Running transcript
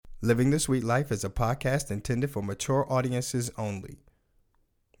Living the Sweet Life is a podcast intended for mature audiences only.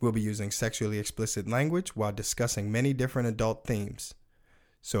 We'll be using sexually explicit language while discussing many different adult themes.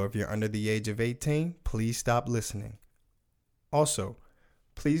 So if you're under the age of 18, please stop listening. Also,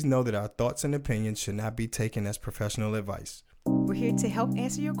 please know that our thoughts and opinions should not be taken as professional advice. We're here to help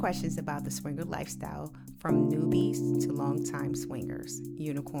answer your questions about the swinger lifestyle, from newbies to longtime swingers,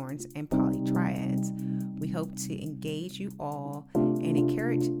 unicorns, and polytriads. We hope to engage you all and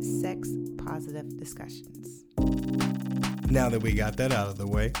encourage sex-positive discussions. Now that we got that out of the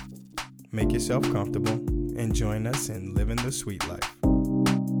way, make yourself comfortable and join us in Living the Sweet Life.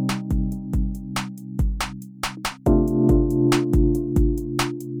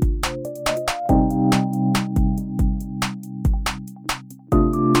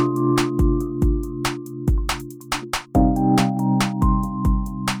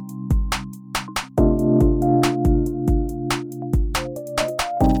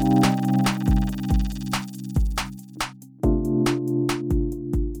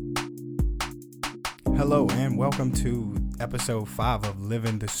 Hello and welcome to episode 5 of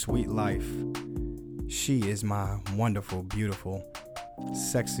Living the Sweet Life. She is my wonderful, beautiful,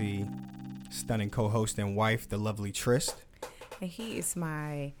 sexy, stunning co-host and wife, the lovely Trist. And he is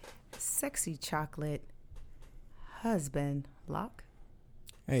my sexy chocolate husband, Locke.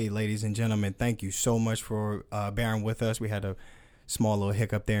 Hey, ladies and gentlemen, thank you so much for bearing with us. We had a small little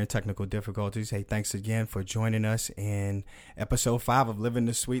hiccup there in technical difficulties. Hey, thanks again for joining us in episode 5 of Living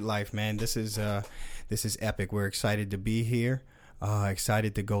the Sweet Life, man. This is epic. We're excited to be here.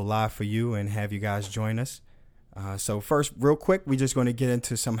 Excited to go live for you and have you guys join us. So first, real quick, we're just going to get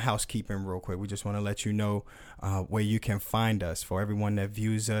into some housekeeping real quick. We just want to let you know where you can find us. For everyone that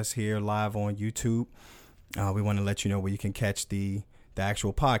views us here live on YouTube, we want to let you know where you can catch the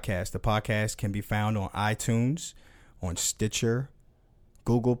actual podcast. The podcast can be found on iTunes, on Stitcher,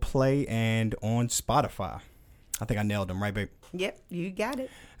 Google Play, and on Spotify. I think I nailed them, right, babe? Yep, you got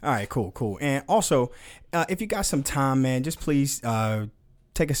it. All right, cool. And also, if you got some time, man, just please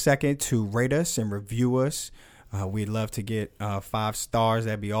take a second to rate us and review us. We'd love to get 5 stars.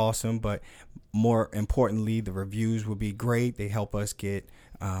 That'd be awesome. But more importantly, the reviews would be great. They help us get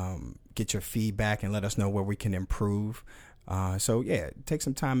your feedback and let us know where we can improve. So, yeah, take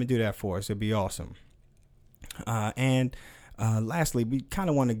some time and do that for us. It'd be awesome. And lastly, we kind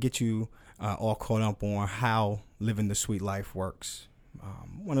of want to get you all caught up on how living the sweet life works.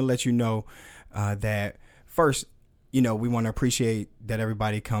 Want to let you know that first, we want to appreciate that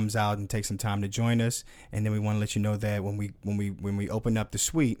everybody comes out and takes some time to join us, and then we want to let you know that when we open up the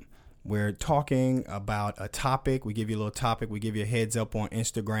suite, we're talking about a topic. We give you a little topic. We give you a heads up on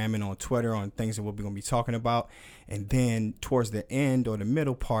Instagram and on Twitter on things that we're going to be talking about. And then towards the end or the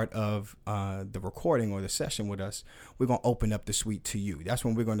middle part of the recording or the session with us, we're going to open up the suite to you. That's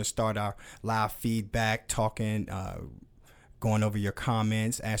when we're going to start our live feedback, talking, going over your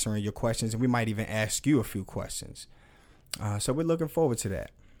comments, answering your questions. And we might even ask you a few questions. So we're looking forward to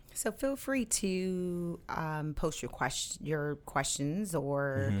that. So feel free to post your questions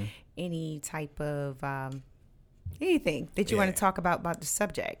or any type of anything that you want to talk about the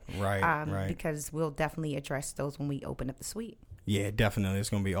subject. Right. Because we'll definitely address those when we open up the suite. Yeah, definitely. It's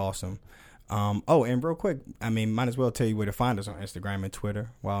going to be awesome. And real quick, might as well tell you where to find us on Instagram and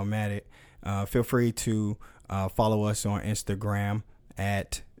Twitter while I'm at it. Feel free to follow us on Instagram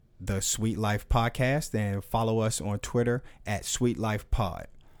at The Sweet Life Podcast and follow us on Twitter at Sweet Life Pod.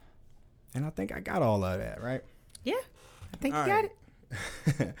 And I think I got all of that, right? Yeah, I think you got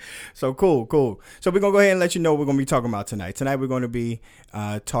it. So cool. So we're going to go ahead and let you know what we're going to be talking about tonight. Tonight we're going to be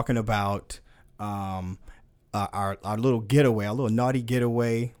talking about our little getaway, our little naughty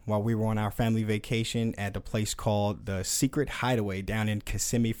getaway while we were on our family vacation at a place called the Secret Hideaway down in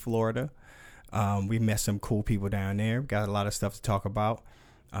Kissimmee, Florida. We met some cool people down there. Got a lot of stuff to talk about,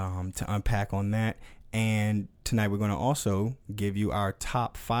 to unpack on that. And tonight we're going to also give you our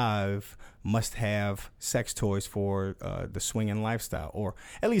top 5 must-have sex toys for the swinging lifestyle, or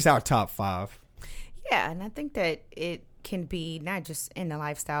at least our top 5. Yeah, and I think that it can be not just in the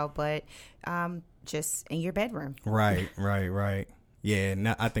lifestyle, but just in your bedroom. Right.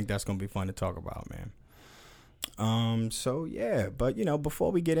 Yeah, I think that's going to be fun to talk about, man. So, yeah, but,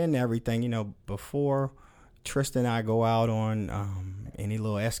 before we get into everything, before Tristan and I go out on any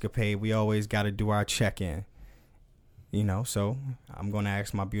little escapade, we always got to do our check-in, so I'm going to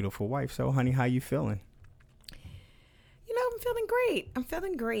ask my beautiful wife, so honey, how you feeling? I'm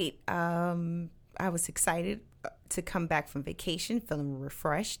feeling great. I was excited to come back from vacation, feeling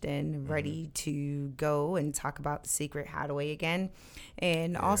refreshed and ready to go and talk about the Secret Hideaway again.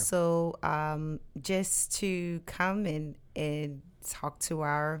 And also just to come and talk to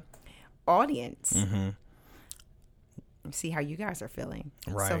our audience. Mm-hmm. See how you guys are feeling.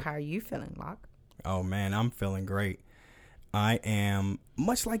 Right. So how are you feeling, Locke? Oh, man, I'm feeling great. I am,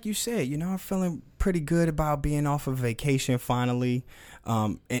 much like you said, I'm feeling pretty good about being off of vacation finally.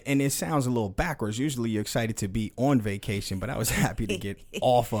 And it sounds a little backwards. Usually you're excited to be on vacation, but I was happy to get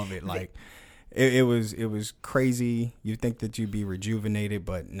off of it. Like it was crazy. You think that you'd be rejuvenated,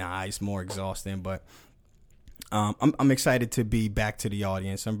 but nah, it's more exhausting. But I'm excited to be back to the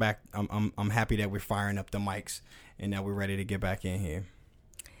audience. I'm back. I'm happy that we're firing up the mics and that we're ready to get back in here.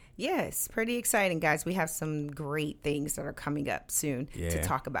 Yes, pretty exciting, guys. We have some great things that are coming up soon to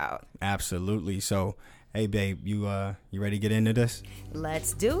talk about. Absolutely. So, hey, babe, you ready to get into this?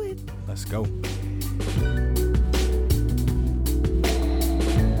 Let's do it. Let's go.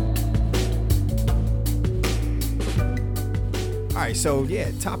 All right, so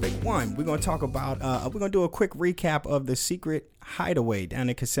topic 1. We're gonna talk about. We're gonna do a quick recap of the secret hideaway down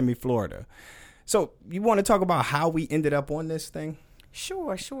in Kissimmee, Florida. So, you want to talk about how we ended up on this thing?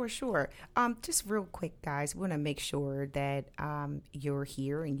 Sure. Just real quick, guys, we want to make sure that you're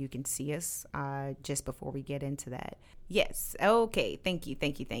here and you can see us just before we get into that. Yes. Okay. Thank you.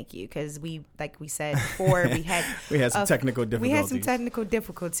 Because like we said before, we had some technical difficulties. We had some technical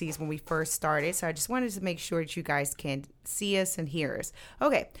difficulties when we first started. So I just wanted to make sure that you guys can see us and hear us.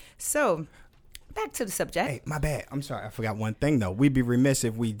 Okay. So back to the subject. Hey, my bad. I'm sorry. I forgot one thing, though. We'd be remiss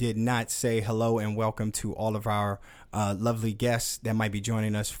if we did not say hello and welcome to all of our lovely guests that might be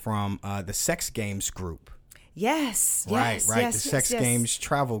joining us from the Sex Games group. Yes. Right. The Sex Games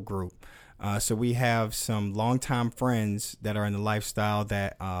travel group. So we have some longtime friends that are in the lifestyle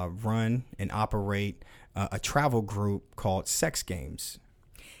that run and operate a travel group called Sex Games.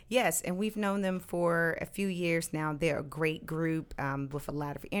 Yes, and we've known them for a few years now. They're a great group with a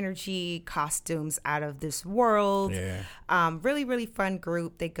lot of energy, costumes out of this world. Yeah. Really, really fun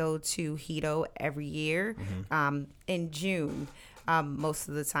group. They go to Hedo every year in June. Most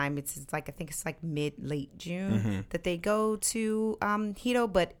of the time, I think it's like late June that they go to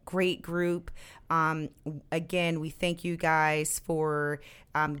Hedo, but great group. Again, we thank you guys for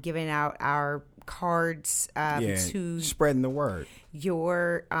giving out our cards to spreading the word.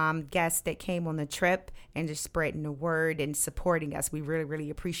 Your guests that came on the trip and just spreading the word and supporting us. We really, really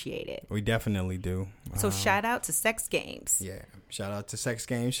appreciate it. We definitely do. So shout out to Sex Games. Yeah. Shout out to Sex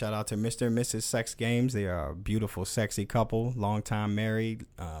Games. Shout out to Mr. and Mrs. Sex Games. They are a beautiful, sexy couple, long time married,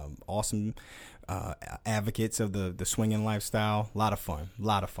 awesome advocates of the swinging lifestyle. A lot of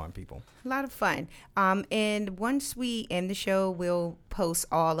fun people. A lot of fun. And once we end the show, we'll post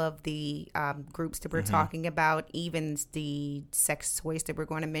all of the groups that we're talking about, even the sex toys that we're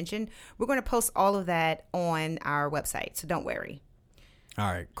going to mention. We're going to post all of that on our website, so don't worry. All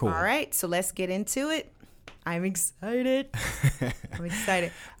right, cool. All right, so let's get into it. I'm excited. Okay.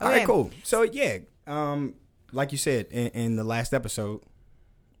 All right, cool. So, like you said in the last episode,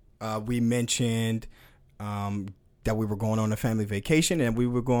 we mentioned that we were going on a family vacation and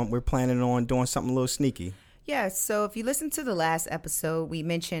we're planning on doing something a little sneaky. Yeah, so if you listen to the last episode, we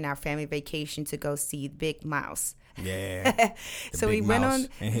mentioned our family vacation to go see Big Mouse. Yeah. So we went on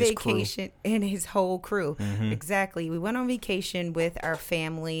vacation and his whole crew. Exactly. We went on vacation with our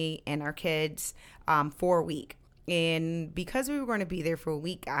family and our kids for a week. And because we were going to be there for a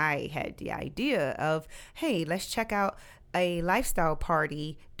week, I had the idea of, hey, let's check out a lifestyle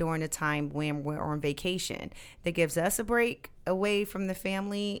party during the time when we're on vacation that gives us a break away from the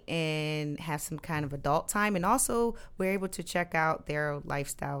family and have some kind of adult time. And also we're able to check out their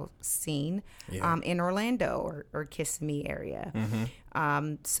lifestyle scene in Orlando or Kissimmee area.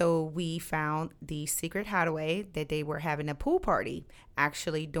 So we found the secret hideaway that they were having a pool party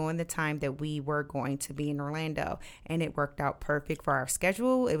actually during the time that we were going to be in Orlando, and it worked out perfect for our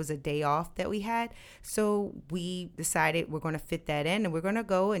schedule. It was a day off that we had, so we decided we're going to fit that in and we're going to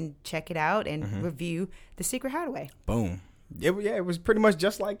go and check it out and review the secret hideaway. Boom. It was pretty much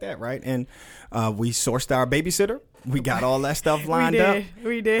just like that, right? And we sourced our babysitter. We got all that stuff lined up.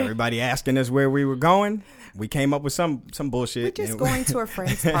 We did. Everybody asking us where we were going. We came up with some bullshit. We're just going to a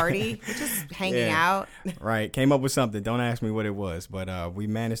friend's party. We're just hanging out. Right. Came up with something. Don't ask me what it was. But we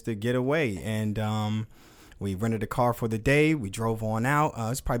managed to get away. And we rented a car for the day. We drove on out.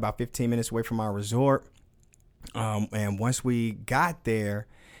 It's probably about 15 minutes away from our resort. And once we got there,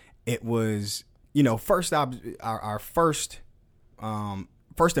 it was, first our first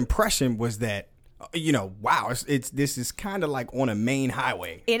impression was that, wow, this is kind of like on a main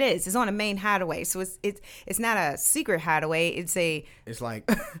highway. It is. It's on a main highway. So it's not a secret hideaway. It's like,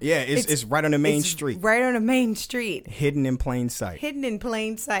 it's right on the main street. Right on the main street. Hidden in plain sight.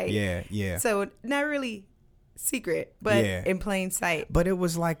 Yeah. Yeah. So not really secret, but in plain sight. But it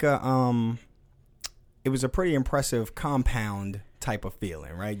was like it was a pretty impressive compound type of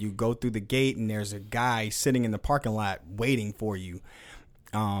feeling, right? You go through the gate and there's a guy sitting in the parking lot waiting for you.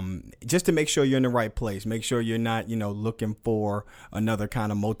 Just to make sure you're in the right place, make sure you're not, looking for another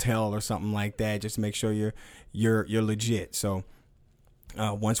kind of motel or something like that. Just make sure you're legit. So,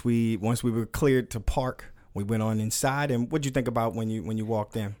 once we were cleared to park, we went on inside. And what'd you think about when you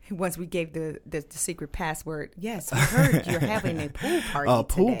walked in? Once we gave the secret password, yes, we heard you're having a pool party.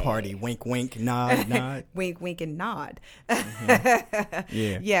 Pool party. Wink, wink, nod, nod. Wink, wink, and nod.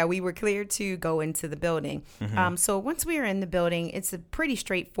 Mm-hmm. Yeah, we were cleared to go into the building. Mm-hmm. So once we were in the building, it's a pretty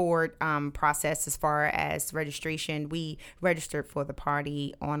straightforward process as far as registration. We registered for the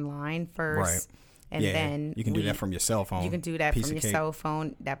party online first. Right. And then you can do that from your cell phone. You can do that Piece from of your cake. cell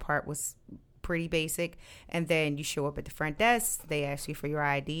phone. That part was pretty basic. And then you show up at the front desk. They ask you for your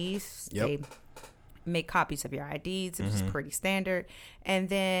IDs. Yep. They make copies of your IDs. It was Mm-hmm. pretty standard. And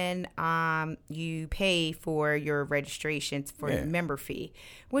then you pay for your registrations for the member fee,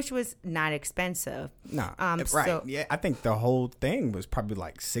 which was not expensive. No, right. So, Yeah, I think the whole thing was probably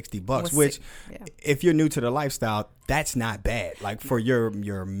like $60, Was which yeah. if you're new to the lifestyle, that's not bad. Like for your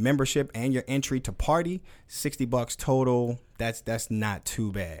membership and your entry to party, $60 total. That's not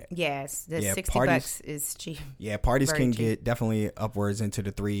too bad. Yes, the Yeah, $60 is cheap. Yeah, parties Very can cheap. get definitely upwards into the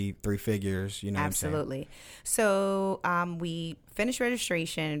three figures. You know Absolutely. So we finished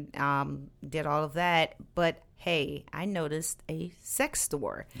registration, did all of that, but hey, I noticed a sex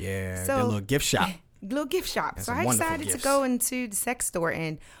store. what I'm saying? Yeah, So- the little gift shop. Little gift shop. And So some I wonderful decided to gifts. go into the sex store,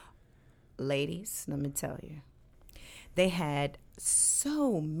 and ladies, let me tell you, they had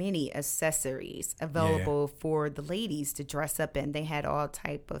so many accessories available for the ladies to dress up in. They had all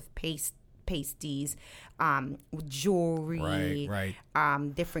type of pasties, jewelry, Right.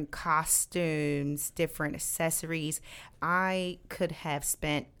 different costumes, different accessories. I could have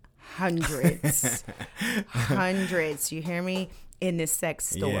spent hundreds, you hear me, in this sex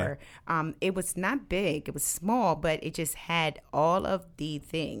store. It was not big, it was small, but it just had all of the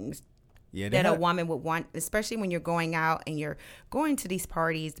things Yeah, that a woman would want, especially when you're going out and you're going to these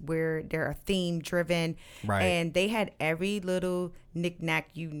parties where they're theme driven. Right. And they had every little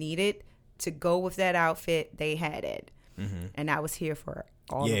knickknack you needed to go with that outfit. They had it. And I was here for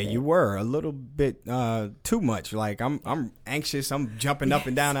all of it. Yeah, you were a little bit too much. Like I'm anxious. I'm jumping up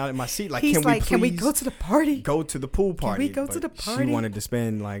and down out in my seat. Like, He's can like, we please can we go to the party? go to the pool party? we go to But the party? She wanted to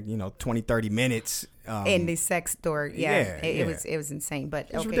spend like 20-30 minutes In the sex store, it yeah. was insane. But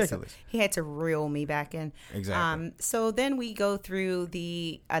It's okay, ridiculous. so he had to reel me back in. Exactly. So then we go through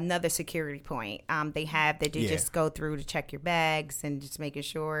another security point. They have that you Yeah. just go through to check your bags and just making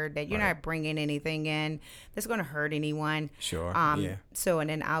sure that you're not bringing anything in that's going to hurt anyone. Sure. Yeah. So and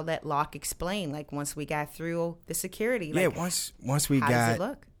then I'll let Locke explain. Like once we got through the security. Like, once we how got does it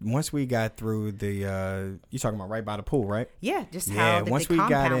look? once we got through the you talking about right by the pool, right? Yeah, just Yeah, how once the we got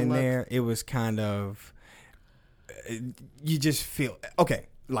compound in looked. there, it was kind of you just feel okay.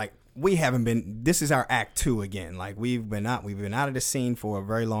 Like we haven't been. This is our act 2 again. Like we've been out of the scene for a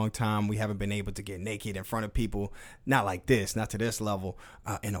very long time. We haven't been able to get naked in front of people, not like this, not to this level,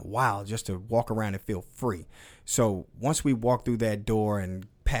 in a while. Just to walk around and feel free. So once we walked through that door and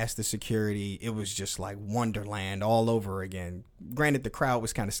past the security, it was just like Wonderland all over again. Granted, the crowd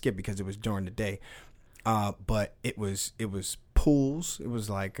was kind of skipped because it was during the day. But it was pools. It was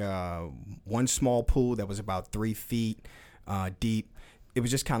like one small pool that was about 3 feet deep. It was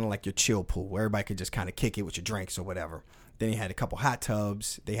just kind of like your chill pool where everybody could just kind of kick it with your drinks or whatever. Then you had a couple hot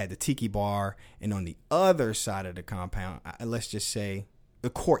tubs. They had the tiki bar. And on the other side of the compound, let's just say the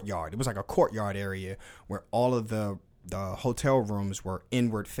courtyard. It was like a courtyard area where all of the hotel rooms were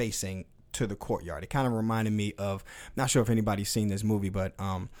inward facing to the courtyard. It kind of reminded me of, not sure if anybody's seen this movie, but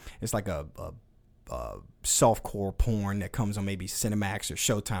it's like a softcore porn that comes on maybe Cinemax or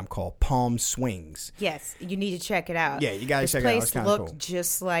Showtime called Palm Swings. Yes, you need to check it out. Yeah, you gotta This check it out. It's place kinda looked cool.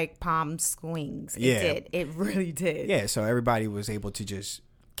 just like Palm Swings. It Yeah. did. It really did. Yeah, so everybody was able to just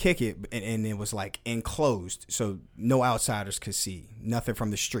kick it, and it was like enclosed, so no outsiders could see. Nothing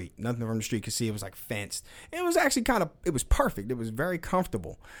from the street could see. It was like fenced. It was actually it was perfect. It was very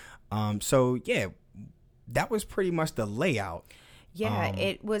comfortable. So yeah, that was pretty much the layout. Yeah,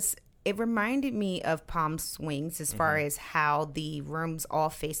 it reminded me of Palm Swings as far as how the rooms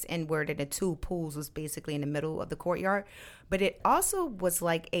all faced inward and the 2 pools was basically in the middle of the courtyard. But it also was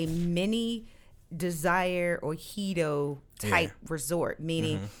like a mini Desire or Hedo type resort,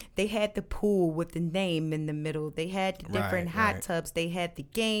 meaning they had the pool with the name in the middle. They had the different hot tubs. They had the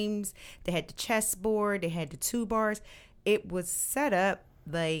games. They had the chessboard. They had the 2 bars. It was set up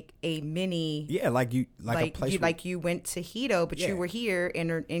like a mini. Yeah, like a place You went to Hito, but you were here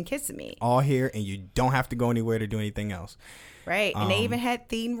in Kissimmee. all here, and you don't have to go anywhere to do anything else. Right, and they even had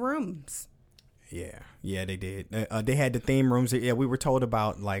themed rooms. Yeah, they did. They had the theme rooms. Yeah, we were told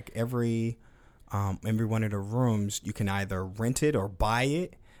about like every one of the rooms you can either rent it or buy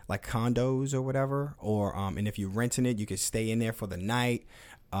it, like condos or whatever. Or and if you're renting it, you could stay in there for the night.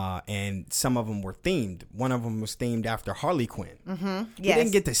 And some of them were themed. One of them was themed after Harley Quinn. Mm-hmm. We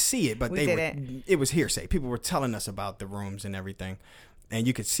didn't get to see it, but didn't. It was hearsay. People were telling us about the rooms and everything, and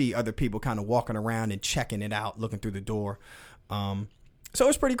you could see other people kind of walking around and checking it out, looking through the door. So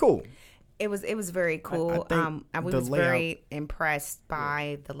it's pretty cool. It was very cool. I was very impressed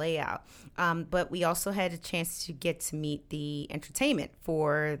by the layout. But we also had a chance to get to meet the entertainment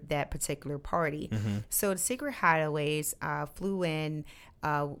for that particular party. Mm-hmm. So the Secret Hideaways flew in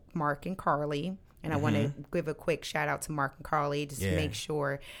Mark and Carly. And I want to give a quick shout out to Mark and Carly just to make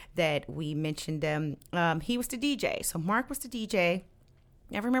sure that we mentioned them. He was the DJ. So Mark was the DJ.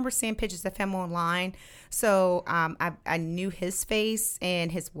 I remember seeing pictures of him online. So I knew his face, and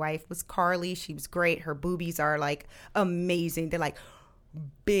his wife was Carly. She was great. Her boobies are like amazing. They're like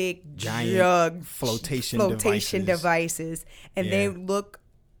big, giant flotation devices. And they look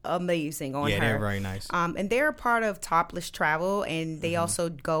amazing on her. Yeah, they're very nice. And they're a part of Topless Travel, and they also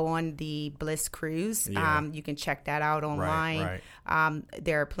go on the Bliss Cruise. Yeah. You can check that out online. Right.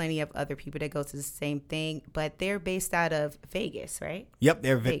 There are plenty of other people that go to the same thing, but they're based out of Vegas, right? Yep,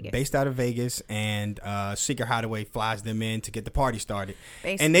 they're based out of Vegas, and Secret Hideaway flies them in to get the party started.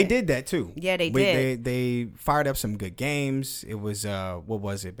 Basically. And they did that too. Yeah, they did. They fired up some good games. It was what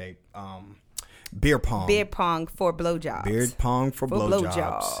was it, babe? Beer pong. Beer pong for blowjobs. Beer pong for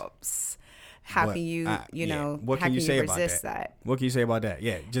blowjobs. How can you, what how can you say resist about that? What can you say about that?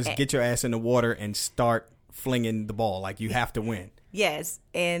 Yeah, just get your ass in the water and start flinging the ball. Like, you have to win. Yes,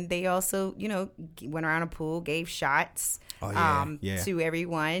 and they also, went around a pool, gave shots to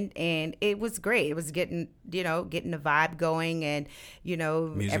everyone, and it was great. It was getting the vibe going, and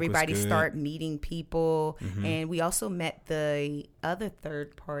Music everybody was good. start meeting people, and we also met the other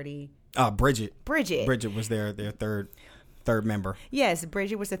third party. Bridget. Bridget was their third member. Yes,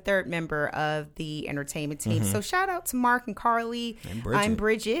 Bridget was the third member of the entertainment team. So shout out to Mark and Carly. I'm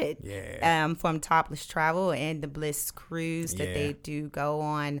Bridget. Yeah. From Topless Travel and the Bliss Cruise that they do go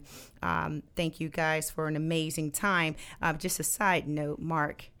on. Thank you guys for an amazing time. Just a side note,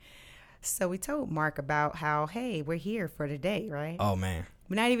 Mark. So we told Mark about how, hey, we're here for the day, right? Oh, man.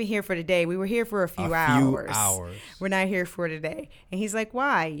 We're not even here for the day. We were here for a few hours. We're not here for the day. And he's like,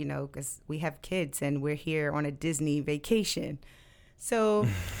 why? Because we have kids and we're here on a Disney vacation. So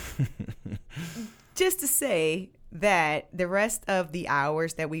just to say that the rest of the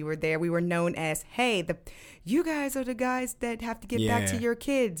hours that we were there, we were known as, hey, you guys are the guys that have to get back to your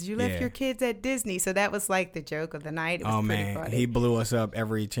kids. You left your kids at Disney. So that was like the joke of the night. It was pretty funny. He blew us up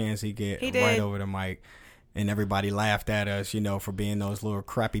every chance he get right over the mic. And everybody laughed at us, for being those little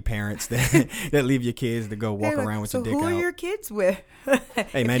crappy parents that leave your kids to go walk around with your dick out. So who are your kids with?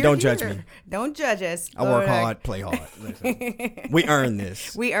 Hey, man, don't judge me. Don't judge us. I work hard, play hard. Listen, we earn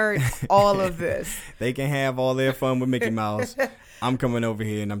this. We earned all of this. They can have all their fun with Mickey Mouse. I'm coming over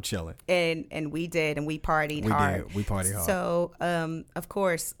here and I'm chilling. And we did, and we partied hard. We partied hard. So, of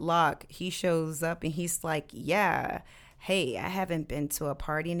course, Locke, he shows up and he's like, yeah, hey, I haven't been to a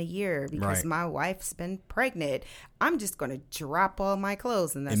party in a year because my wife's been pregnant. I'm just going to drop all my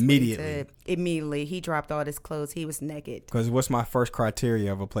clothes. And that's immediately, he dropped all his clothes. He was naked. Because what's my first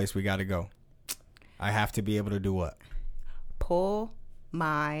criteria of a place we got to go? I have to be able to do what?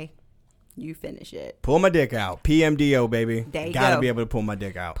 You finish it. Pull my dick out. PMDO, baby. There you Gotta go. be able to pull my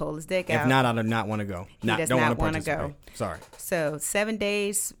dick out. Pull his dick out. If not, I do not want to go. He does not want to go. Sorry. So 7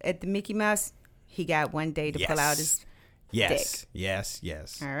 days at the Mickey Mouse. He got 1 day to pull out his dick. Yes.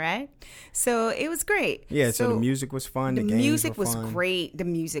 All right. So it was great. Yeah, so the music was fun. The music was great. The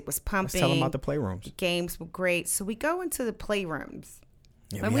music was pumping. Let's tell them about the playrooms. The games were great. So we go into the playrooms.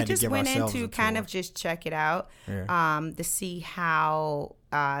 Yeah, and we just went in to kind of just check it out to see how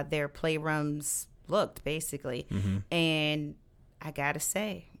their playrooms looked, basically. And I got to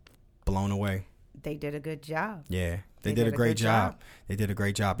say, blown away. They did a good job. Yeah, they did a great job. They did a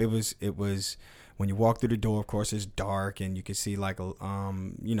great job. It was when you walk through the door, of course, it's dark and you can see like a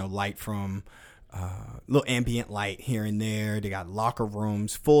light from little ambient light here and there. They got locker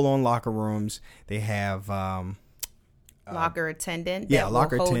rooms, full on locker rooms. They have locker attendant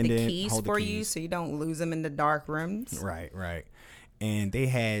locker will hold attendant, the keys for you so you don't lose them in the dark rooms. Right. And they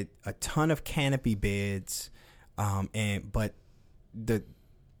had a ton of canopy beds, but the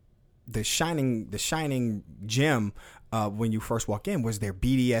the shining gem when you first walk in was their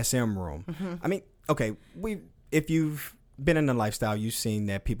BDSM room. Mm-hmm. I mean, okay, if you've been in the lifestyle, you've seen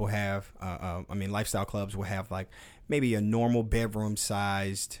that people have. Lifestyle clubs will have like maybe a normal bedroom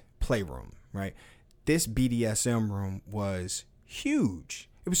sized playroom, right? This BDSM room was huge.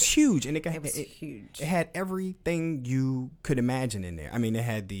 It was huge, and it was huge. It had everything you could imagine in there. I mean, it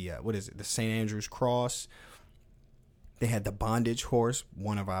had the the St. Andrew's cross. They had the bondage horse,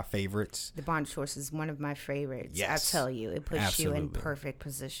 one of our favorites. The bondage horse is one of my favorites. Yes. I tell you, it puts Absolutely. you in perfect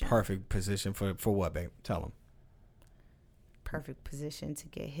position. Perfect position for what, babe? Tell them. Perfect position to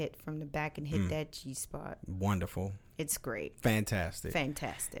get hit from the back and hit that G spot. Wonderful. It's great. Fantastic.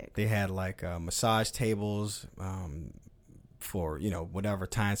 Fantastic. They had like massage tables for whatever,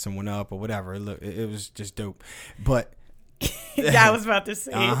 tying someone up or whatever. It was just dope. But yeah, I was about to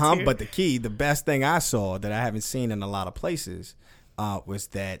say it too. But the best thing I saw that I haven't seen in a lot of places was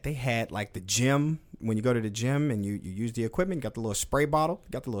that they had like the gym. When you go to the gym and you use the equipment, you got the little spray bottle.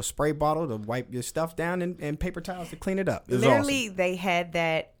 To wipe your stuff down and paper towels to clean it up. It was Literally, awesome. They had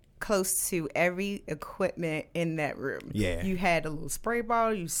that close to every equipment in that room. Yeah. You had a little spray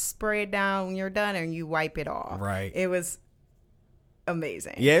bottle. You spray it down when you're done and you wipe it off. Right. It was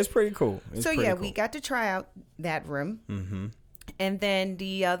amazing. Yeah, it's pretty cool. We got to try out that room. Mm-hmm. And then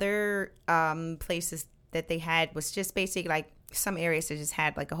the other places that they had was just basically like some areas that just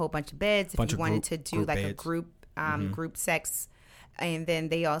had like a whole bunch of beds if you wanted to do like a group group sex. And then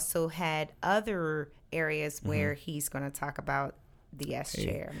they also had other areas where he's going to talk about the S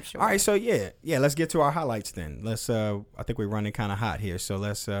chair, I'm sure. All right, so yeah, let's get to our highlights then. Let's I think we're running kind of hot here, so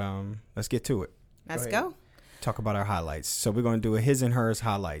let's get to it. Let's go. Talk about our highlights. So we're going to do a his and hers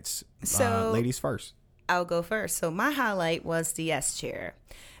highlights. So ladies first. I'll go first. So my highlight was the S chair.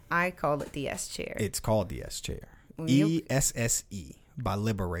 I call it the S chair. It's called the S chair. ESSE by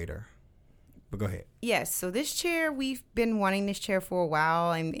Liberator. But go ahead. Yes. So this chair, we've been wanting this chair for a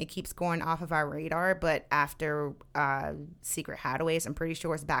while, and it keeps going off of our radar. But after Secret Hideaways, I'm pretty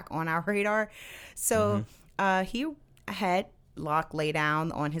sure it's back on our radar. So he had Locke lay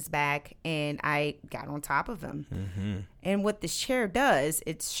down on his back, and I got on top of him. Mm-hmm. And what this chair does,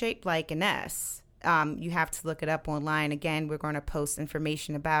 it's shaped like an S. You have to look it up online. Again, we're going to post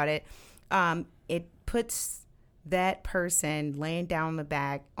information about it. It puts that person laying down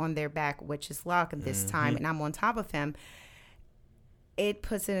on their back, which is Locke at this time, and I'm on top of him. It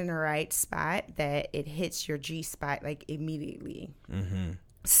puts it in the right spot that it hits your G spot like immediately. Mm-hmm.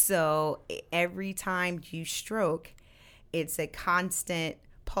 So every time you stroke, it's a constant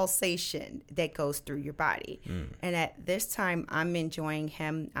pulsation that goes through your body. And at this time, I'm enjoying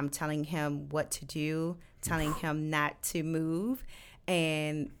him. I'm telling him what to do, telling him not to move.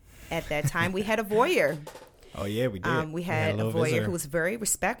 And at that time, we had a voyeur. Oh, yeah, we did. We had a voyeur who was very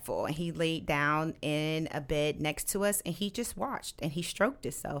respectful, and he laid down in a bed next to us, and he just watched, and he stroked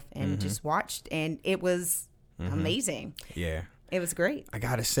himself and just watched, and it was amazing. Yeah. It was great. I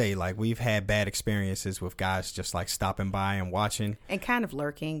got to say, like, we've had bad experiences with guys just, like, stopping by and watching. And kind of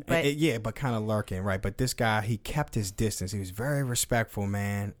lurking. But but kind of lurking, right? But this guy, he kept his distance. He was very respectful,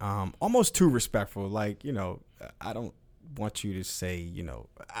 man. Almost too respectful. Like, I don't want you to say,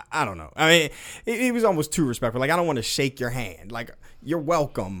 I don't know. I mean, he was almost too respectful. Like, I don't want to shake your hand. Like, you're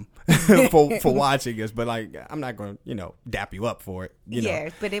welcome for watching us, but like, I'm not going to, dap you up for it.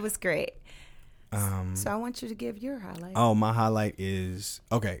 Yeah, but it was great. So I want you to give your highlight. Oh, my highlight is,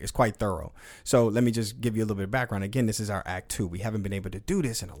 it's quite thorough. So let me just give you a little bit of background. Again, this is our Act 2. We haven't been able to do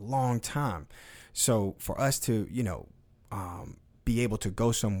this in a long time. So for us to, be able to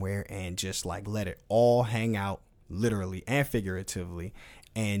go somewhere and just like let it all hang out, literally and figuratively,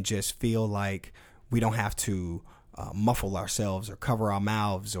 and just feel like we don't have to muffle ourselves or cover our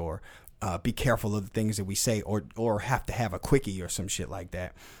mouths or be careful of the things that we say or have to have a quickie or some shit like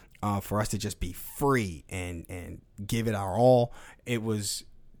that. For us to just be free and give it our all, it was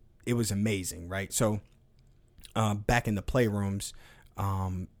amazing, right? So back in the playrooms,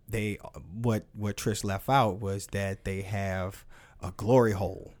 what Trish left out was that they have a glory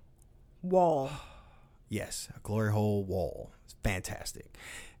hole wall. Yes, a glory hole wall. It's fantastic.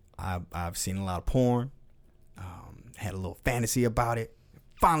 I've seen a lot of porn. Had a little fantasy about it.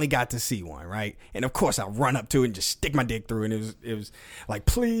 Finally got to see one, right? And of course I run up to it and just stick my dick through, and it was like,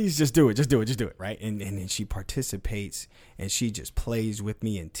 please just do it, right? And then she participates and she just plays with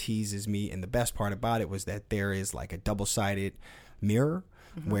me and teases me. And the best part about it was that there is like a double-sided mirror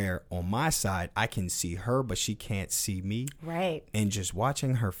where on my side I can see her, but she can't see me. Right. And just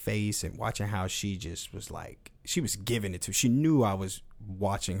watching her face and watching how she just was like, she was giving it to. She knew I was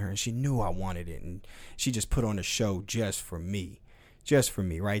watching her and she knew I wanted it, and she just put on a show just for me. just for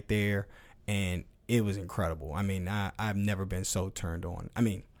me right there. And it was incredible. I mean, I've never been so turned on. I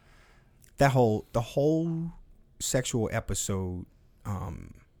mean, the whole sexual episode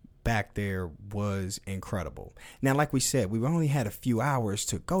back there was incredible. Now, like we said, we only had a few hours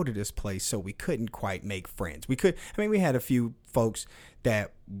to go to this place, so we couldn't quite make friends. We had a few folks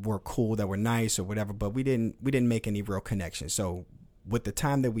that were cool, that were nice or whatever, but we didn't make any real connections. So with the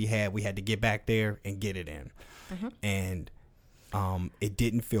time that we had to get back there and get it in. Mm-hmm. And it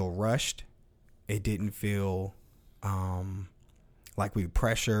didn't feel rushed. It didn't feel like we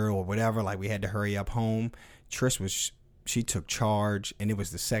pressure or whatever, like we had to hurry up home. Trish she took charge, and it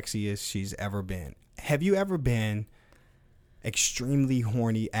was the sexiest she's ever been. Have you ever been extremely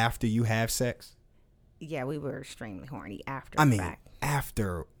horny after you have sex? Yeah, we were extremely horny after the fact.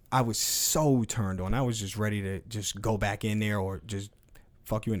 After, I was so turned on. I was just ready to just go back in there or just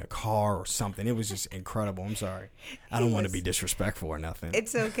fuck you in a car or something. It was just incredible. I'm sorry. I don't want to be disrespectful or nothing.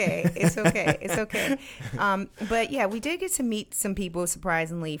 It's okay. It's okay. It's okay. But yeah, we did get to meet some people,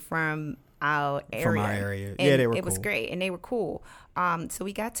 surprisingly, from our area. From our area. And yeah, they were cool. It was great, and they were cool. So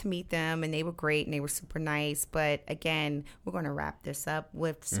we got to meet them, and they were great, and they were super nice. But again, we're going to wrap this up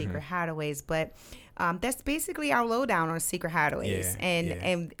with Secret Hideaways. But that's basically our lowdown on Secret Hideaways.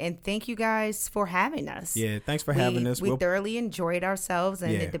 And thank you guys for having us. Yeah, thanks for having us. We thoroughly enjoyed ourselves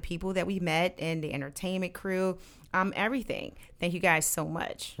and the people that we met and the entertainment crew. Everything. Thank you guys so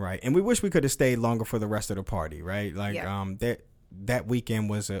much. Right, and we wish we could have stayed longer for the rest of the party. Right, like that weekend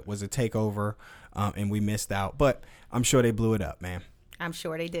was a takeover, and we missed out. But I'm sure they blew it up, man. I'm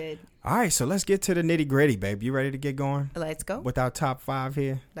sure they did. All right, so let's get to the nitty gritty, babe. You ready to get going? Let's go. With our top 5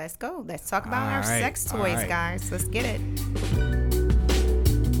 here? Let's go. Let's talk about our sex toys, guys. Let's get it.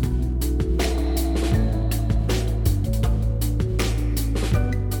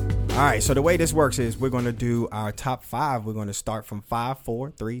 All right, so the way this works is we're going to do our top 5. We're going to start from 5,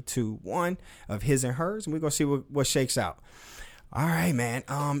 4, 3, 2, 1 of his and hers, and we're going to see what shakes out. All right, man.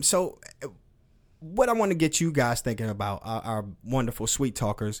 So what I want to get you guys thinking about, our wonderful sweet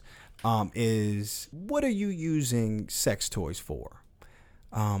talkers, is what are you using sex toys for?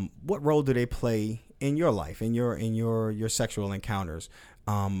 What role do they play in your life, in your sexual encounters?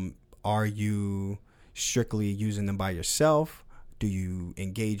 Are you strictly using them by yourself? Do you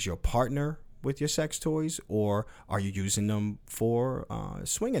engage your partner with your sex toys, or are you using them for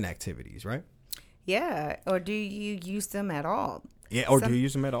swinging activities, right? Yeah, or do you use them at all? Yeah, or do you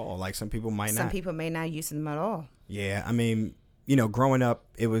use them at all? Like some people might not. Some people may not use them at all. Yeah, I mean, growing up,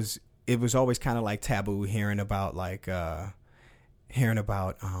 it was always kind of like taboo hearing about like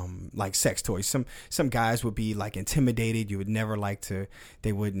sex toys. Some guys would be like intimidated. You would never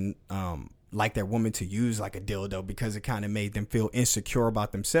they wouldn't like their woman to use like a dildo because it kind of made them feel insecure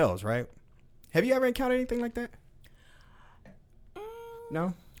about themselves, right? Have you ever encountered anything like that?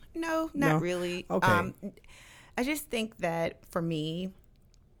 No? No, not really. Okay. I just think that for me,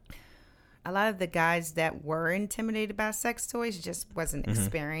 a lot of the guys that were intimidated by sex toys just wasn't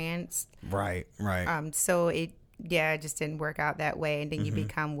experienced. Right. So it just didn't work out that way. And then you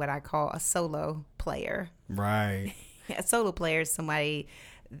become what I call a solo player. Right. A solo player is somebody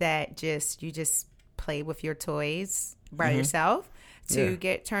that you just play with your toys by yourself to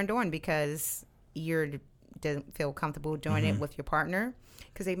get turned on because you doesn't feel comfortable doing it with your partner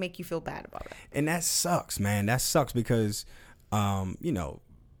because they make you feel bad about it. And that sucks, man. That sucks because, a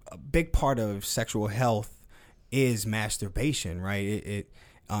big part of sexual health is masturbation, right? It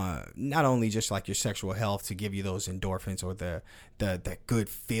not only just like your sexual health to give you those endorphins or the good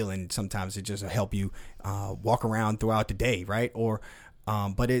feeling. Sometimes it just help you walk around throughout the day, right? Or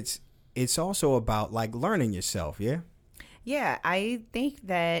but it's also about like learning yourself. Yeah, I think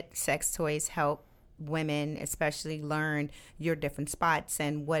that sex toys help women especially learn your different spots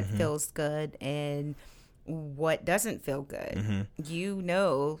and what feels good and what doesn't feel good.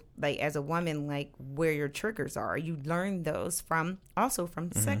 Like as a woman, like where your triggers are. You learn those from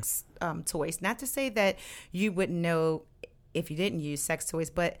sex toys. Not to say that you wouldn't know if you didn't use sex toys,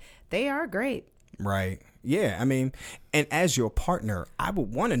 but they are great. Right. Yeah. I mean, and as your partner, I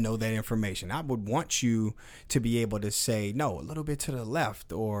would want to know that information. I would want you to be able to say, no, a little bit to the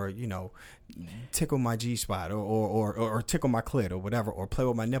left, or, tickle my G spot or tickle my clit or whatever, or play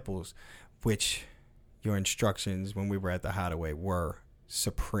with my nipples, which your instructions when we were at the Hideaway were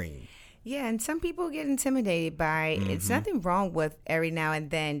supreme. Yeah, and some people get intimidated by it's nothing wrong with every now and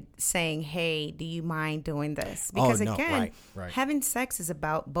then saying, hey, do you mind doing this? Because again, having sex is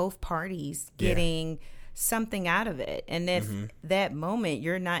about both parties getting something out of it. And if that moment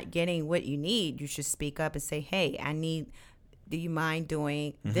you're not getting what you need, you should speak up and say, hey, do you mind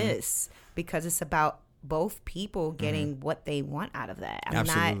doing this? Because it's about both people getting what they want out of that. I'm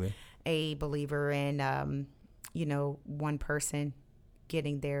Absolutely. not a believer in, one person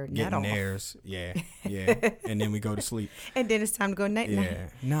getting their nut Getting off. theirs. Yeah. Yeah. And then we go to sleep. And then it's time to go night-night. Yeah.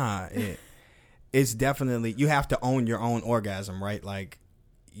 Nah, it's definitely, you have to own your own orgasm, right? Like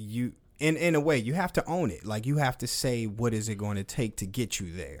you, in a way, you have to own it. Like you have to say, what is it going to take to get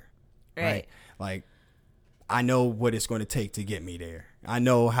you there? Right? Like, I know what it's going to take to get me there. I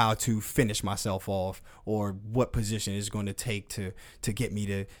know how to finish myself off, or what position it's going to take to get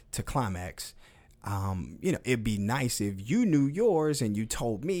me to climax. It'd be nice if you knew yours and you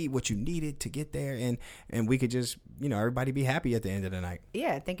told me what you needed to get there, and we could just, everybody be happy at the end of the night.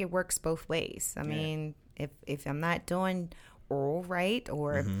 Yeah, I think it works both ways. I mean, if I'm not doing oral right,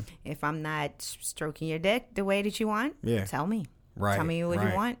 or if I'm not stroking your dick the way that you want, tell me. Right. Tell me what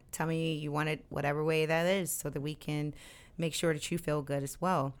you want. Tell me you want it whatever way that is, so that we can make sure that you feel good as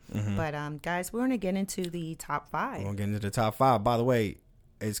well. But guys, we're going to get into the top 5. We're going to get into the top 5. By the way,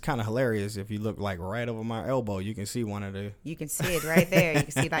 it's kind of hilarious. If you look like right over my elbow, you can see one of the... You can see it right there. You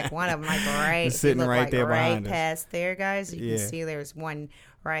can see like one of them like right... sitting right there behind us. Right past there, guys. You can see there's one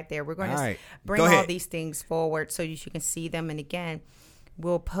right there. We're going to bring all these things forward so you can see them. And again,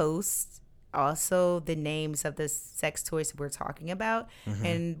 we'll post also the names of the sex toys that we're talking about.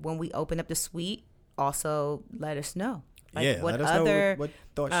 And when we open up the suite, also let us know. Like let us know what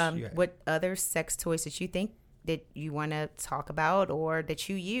thoughts you have. What other sex toys that you think that you want to talk about or that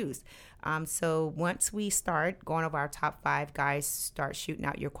you use. So once we start going over our top 5, guys, start shooting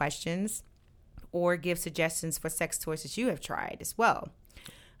out your questions or give suggestions for sex toys that you have tried as well.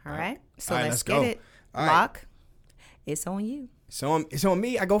 All right. So let's get it. All Locke, right. It's on you. So it's on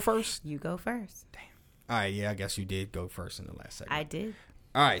me. I go first? You go first. Damn. All right. Yeah, I guess you did go first in the last segment. I did.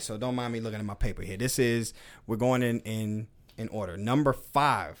 All right. So don't mind me looking at my paper here. We're going in order. Number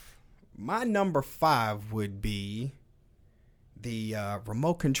 5. My number 5 would be the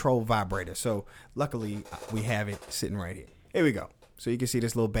remote control vibrator. So luckily we have it sitting right here. Here we go. So you can see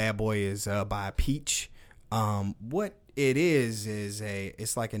this little bad boy is by Peach. What it is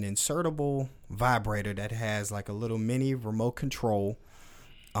it's like an insertable vibrator that has like a little mini remote control.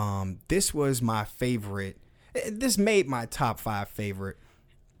 This was my favorite. This made my top 5 favorite.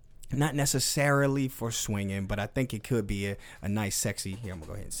 Not necessarily for swinging, but I think it could be a nice, sexy... Here, I'm going to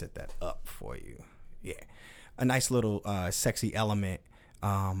go ahead and set that up for you. Yeah. A nice little sexy element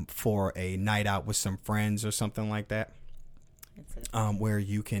for a night out with some friends or something like that. That's it. Where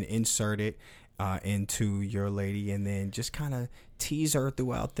you can insert it into your lady and then just kind of tease her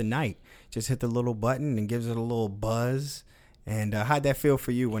throughout the night. Just hit the little button and gives it a little buzz. And how'd that feel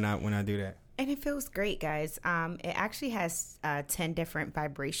for you when I do that? And it feels great, guys. It actually has 10 different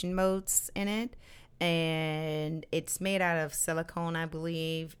vibration modes in it. And it's made out of silicone, I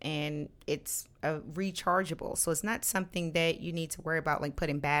believe. And it's rechargeable. So it's not something that you need to worry about like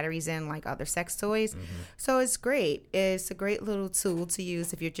putting batteries in like other sex toys. So it's great. It's a great little tool to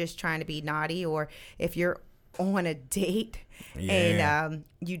use if you're just trying to be naughty, or if you're on a date and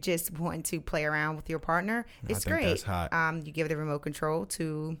you just want to play around with your partner. It's great. That's hot. You give the remote control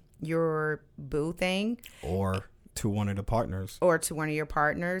to your boo thing, or to one of the partners,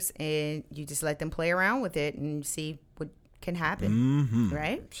 and you just let them play around with it and see what can happen.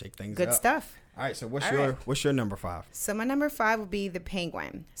 Right? Shake things Good up. stuff. All right, so what's your number 5? So my number 5 would be the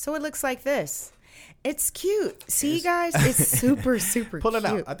penguin. So it looks like this. It's cute. See, guys, it's super pull cute. It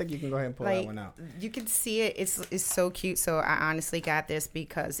out. I think you can go ahead and pull that one out. You can see it. It's so cute. So I honestly got this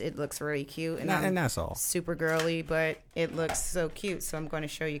because it looks really cute, and that's all. Super girly, but it looks so cute. So I'm going to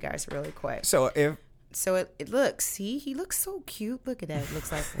show you guys really quick. So it looks. See, he looks so cute. Look at that. It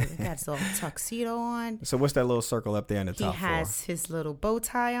looks like he got his little tuxedo on. So what's that little circle up there in the top? He has his little bow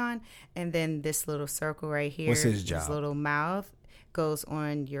tie on, and then this little circle right here. What's his job? His little mouth goes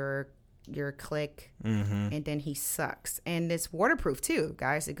on your click, and then he sucks. And it's waterproof too,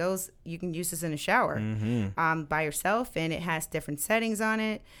 guys. You can use this in the shower by yourself, and it has different settings on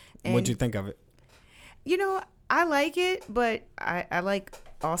it. And what'd you think of it? I like it, but I like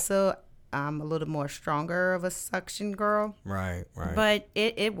also a little more stronger of a suction girl. Right. But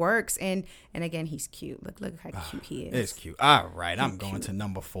it works, and again, he's cute. Look how cute he is. It's cute. All right, I'm going to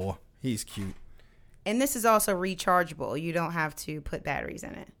number 4. He's cute. And this is also rechargeable. You don't have to put batteries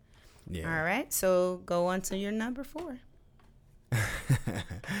in it. Yeah. All right, so go on to your number 4.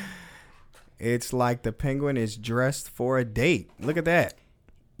 It's like the penguin is dressed for a date. Look at that.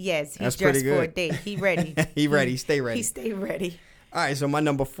 Yes, he's dressed for a date. He ready. He ready. Stay ready. He stay ready. All right, so my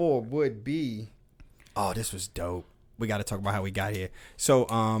number 4 would be... Oh, this was dope. We got to talk about how we got here. So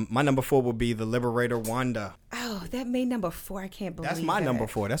my number 4 would be the Liberator Wanda. Oh, Oh, that made number 4. I can't believe That's my that. number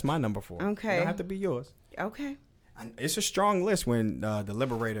 4. That's my number 4. Okay. It don't have to be yours. Okay. It's a strong list when the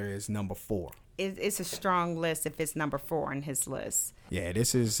Liberator is number 4. It's a strong list if it's number 4 on his list. Yeah,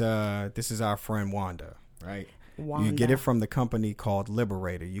 this is our friend Wanda, right? Wanda. You get it from the company called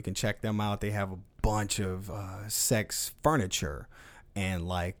Liberator. You can check them out. They have a bunch of sex furniture and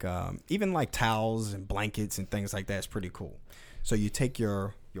like even like towels and blankets and things like that. It's pretty cool. So you take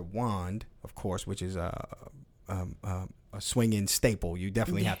your wand, of course, which is a swinging staple. You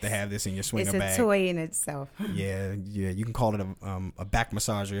definitely have to have this in your swinger bag. It's a toy in itself. Yeah. You can call it a back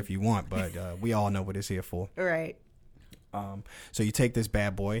massager if you want, but we all know what it's here for. Right. So you take this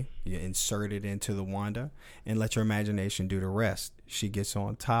bad boy, you insert it into the Wanda, and let your imagination do the rest. She gets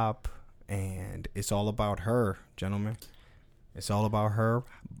on top, and it's all about her, gentlemen. It's all about her.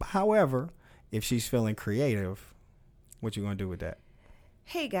 However, if she's feeling creative, what you gonna do with that?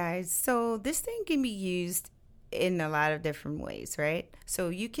 Hey guys, so this thing can be used in a lot of different ways, right? So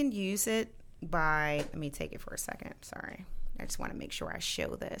you can use it by, let me take it for a second. Sorry. I just want to make sure I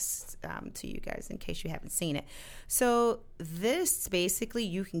show this to you guys in case you haven't seen it. So this basically,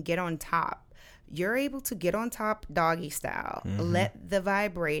 you can get on top. You're able to get on top doggy style. Mm-hmm. Let the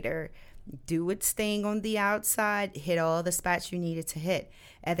vibrator do its thing on the outside, hit all the spots you needed to hit.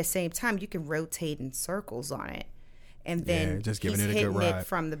 At the same time, you can rotate in circles on it. And then just giving he's it a good hitting ride it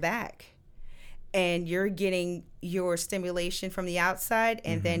from the back. And you're getting your stimulation from the outside,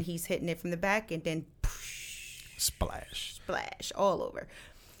 and mm-hmm. then he's hitting it from the back, and then splash all over.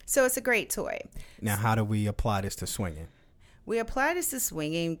 So it's a great toy. Now, how do we apply this to swinging? We apply this to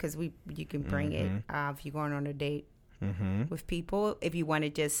swinging because you can bring mm-hmm. it if you're going on a date mm-hmm. with people. If you want to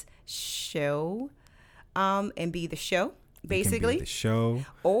just show and be the show, basically. You can be the show.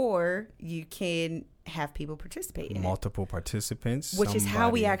 Or you can have people participate in multiple participants. Which is how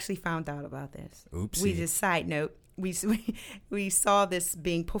we actually found out about this. Oopsie. We just, side note, we saw this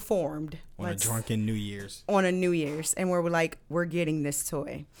being performed on a drunken New Year's. On a New Year's, and we're like, we're getting this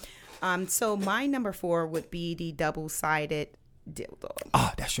toy. So my number 4 would be the double-sided dildo.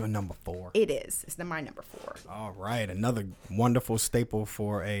 Oh, that's your number 4. It is. It's my number 4. All right, another wonderful staple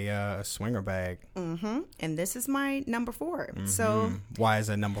for a swinger bag. Mm-hmm. And this is my number 4. Mm-hmm. So why is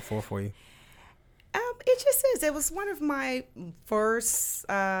that number 4 for you? It just is. It was one of my first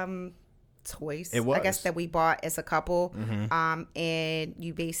toys, it was. I guess, that we bought as a couple. Mm-hmm. And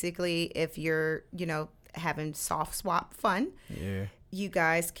you basically, if you're, having soft swap fun, you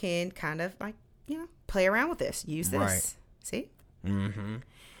guys can kind of like, play around with this. Use this. Right. See? Mm-hmm.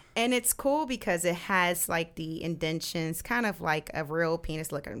 And it's cool because it has like the indentions, kind of like a real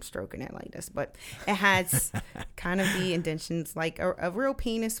penis. Look at him stroking it like this, but it has kind of the indentions like a real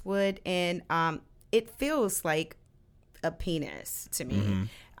penis would. And it feels like a penis to me.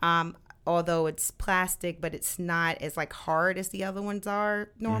 Mm-hmm. Although it's plastic, but it's not as like hard as the other ones are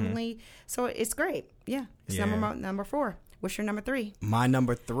normally. Mm-hmm. So it's great. Yeah. It's number 4. What's your number 3? My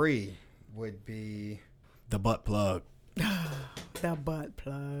number 3 would be the butt plug. The butt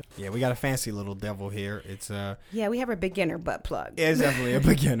plug. Yeah, we got a fancy little devil here. It's we have a beginner butt plug. It's definitely a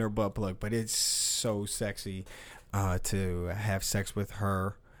beginner butt plug, but it's so sexy to have sex with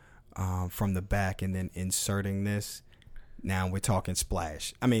her from the back and then inserting this. Now we're talking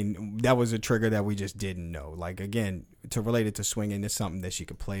splash. I mean, that was a trigger that we just didn't know. Like, again, to relate it to swinging, it's something that she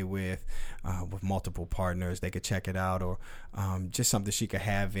could play with multiple partners. They could check it out, or just something she could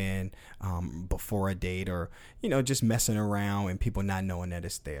have in before a date, or, just messing around and people not knowing that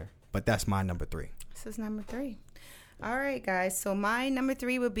it's there. But that's my number 3. This is number 3. All right, guys. So my number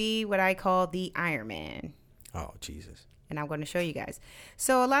 3 would be what I call the Iron Man. Oh, Jesus. And I'm going to show you guys.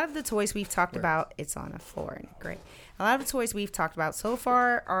 So a lot of the toys we've talked about, it's on the floor. Great. A lot of the toys we've talked about so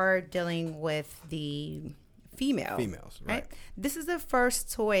far are dealing with the females, right? This is the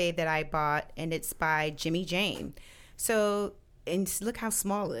first toy that I bought, and it's by Jimmy Jane. So, and look how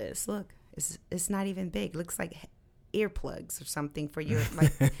small it is. Look, it's not even big. It looks like earplugs or something for your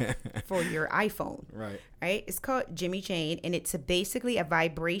for your iPhone. Right. It's called Jimmy Jane, and it's basically a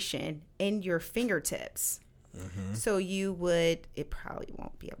vibration in your fingertips. Mm-hmm. So it probably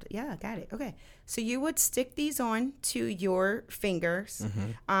won't be able to. Yeah, I got it. Okay. So you would stick these on to your fingers.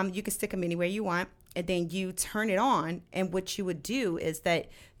 Mm-hmm. You can stick them anywhere you want, and then you turn it on. And what you would do is that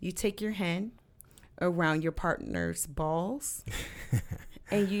you take your hand around your partner's balls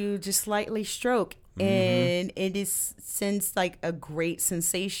and you just slightly stroke. Mm-hmm. And it sends like a great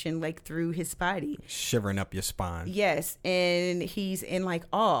sensation like through his body. Shivering up your spine. Yes. And he's in like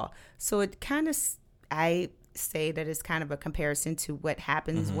awe. So it kind of, I say that it's kind of a comparison to what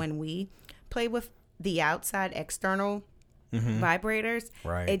happens when we play with the outside external vibrators,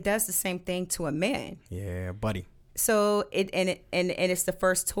 Right. it does the same thing to a man. Yeah, buddy. So it's the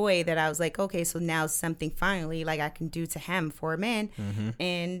first toy that I was like, okay, so now something finally like I can do to him for a man,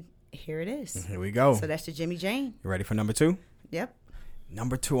 and here it is. Here we go. So that's the Jimmy Jane. You ready for number 2? Yep.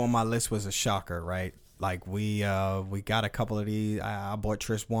 Number 2 on my list was a shocker, right? Like we got a couple of these. I bought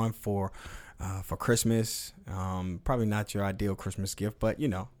Trish one for Christmas. Probably not your ideal Christmas gift, but you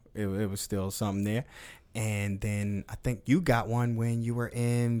know, it was still something there. And then I think you got one when you were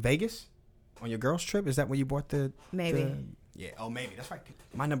in Vegas on your girls' trip. Is that when you bought the? Maybe. Yeah. Oh, maybe that's right.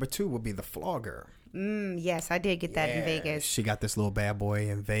 My number 2 would be the Flogger. Yes, I did get that in Vegas. She got this little bad boy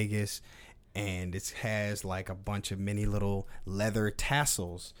in Vegas, and it has like a bunch of mini little leather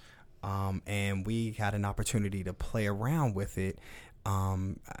tassels. And we had an opportunity to play around with it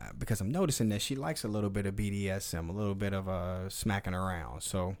because I'm noticing that she likes a little bit of BDSM, a little bit of smacking around.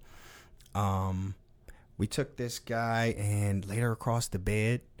 So we took this guy and laid her across the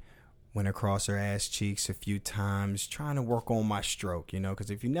bed, went across her ass cheeks a few times, trying to work on my stroke, you know, because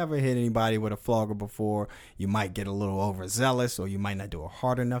if you never hit anybody with a flogger before, you might get a little overzealous or you might not do it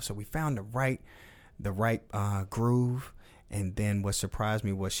hard enough. So we found the right groove. And then what surprised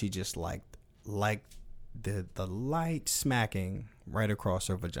me was she just liked the light smacking right across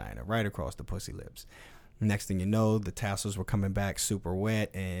her vagina, right across the pussy lips. Next thing you know, the tassels were coming back super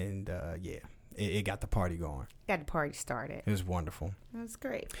wet, and it got the party going. Got the party started. It was wonderful. That's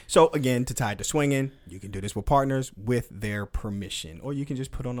great. So again, to tie it to swinging, you can do this with partners with their permission, or you can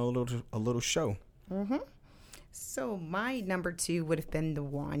just put on a little show. So my number 2 would have been the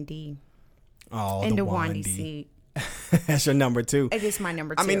Wandy. Oh, and the Wandy Wandy seat. That's your number 2. It is my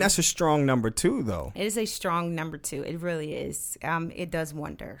number 2. I mean, that's a strong number 2, though. It is a strong number 2. It really is. It does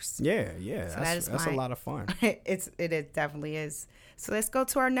wonders. Yeah. So That's a lot of fun. It definitely is. So let's go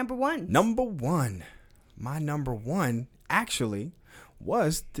to our number 1. Number 1. My number 1 actually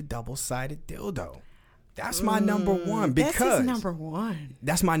was the double-sided dildo. That's my number 1 because that's his number 1.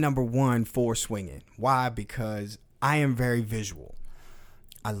 That's my number 1 for swinging. Why? Because I am very visual.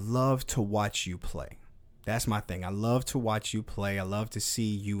 I love to watch you play. That's my thing. I love to watch you play. I love to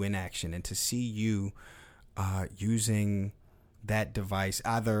see you in action and to see you using that device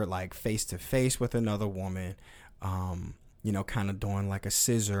either like face to face with another woman, you know, kind of doing like a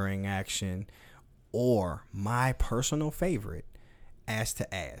scissoring action, or my personal favorite, ass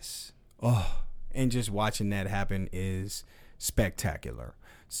to ass. Oh, and just watching that happen is spectacular.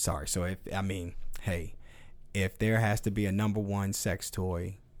 Sorry. So if there has to be a number 1 sex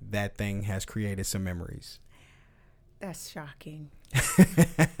toy, that thing has created some memories. That's shocking.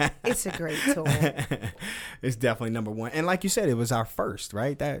 It's a great tool. It's definitely number 1. And like you said, it was our first,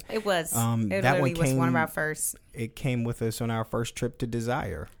 right? It was. It that literally was one of our first. It came with us on our first trip to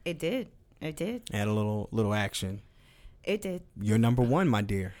Desire. It did. Had a little action. It did. Your number 1, my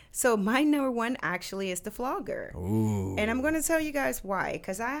dear. So my number 1 actually is the flogger. Ooh. And I'm going to tell you guys why.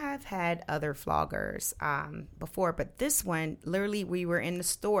 Because I have had other floggers before. But this one, literally, we were in the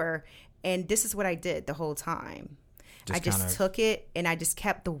store. And this is what I did the whole time. I just took it and I just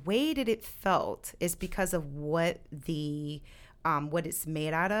kept the way that it felt is because of what it's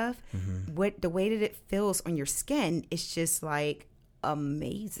made out of. What the way that it feels on your skin is just like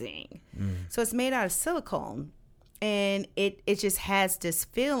amazing. So it's made out of silicone. And it just has this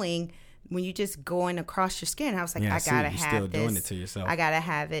feeling when you just going across your skin. I was like, I gotta have still this. Doing it to yourself. I gotta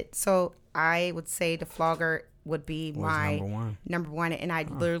have it. So I would say the flogger would be my number one. And I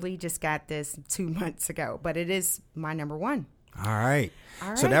literally just got this 2 months ago, but it is my number 1. All right.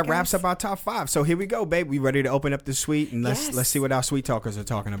 So that wraps up our top 5. So here we go, babe. We ready to open up the suite and let's see what our sweet talkers are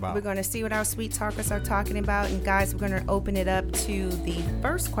talking about. We're going to see what our sweet talkers are talking about. And guys, we're going to open it up to the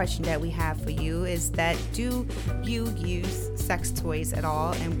first question that we have for you is that do you use sex toys at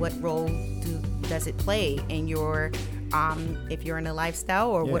all? And what role does it play in your, if you're in a lifestyle,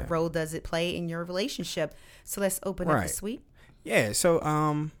 or what role does it play in your relationship? So let's open up the suite. Yeah.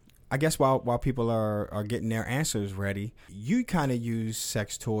 So, I guess while people are getting their answers ready, you kind of use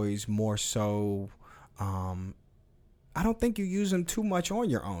sex toys more so. I don't think you use them too much on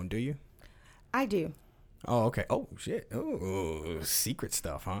your own, do you? I do. Oh, okay. Oh, shit. Oh, secret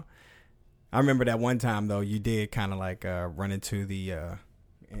stuff, huh? I remember that one time, though, you did kind of like run into the,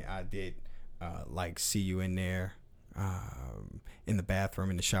 I did like see you in there in the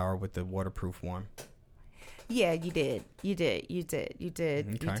bathroom, in the shower with the waterproof one. Yeah, you did.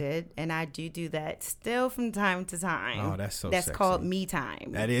 And I do that still from time to time. Oh, that's so That's sexy. called me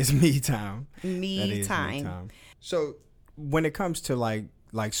time. That is me time. Me time. So when it comes to like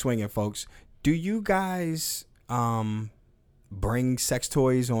swinging, folks, do you guys bring sex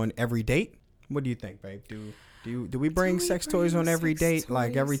toys on every date? What do you think, babe? Do we bring sex toys on every date? Toys?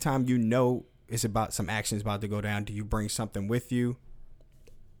 Like every time it's about some action's about to go down, do you bring something with you?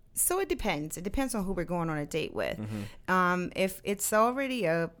 So it depends. It depends on who we're going on a date with. Mm-hmm. If it's already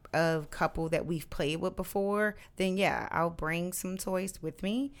a couple that we've played with before, then yeah, I'll bring some toys with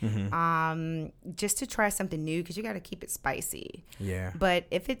me, just to try something new because you got to keep it spicy. Yeah. But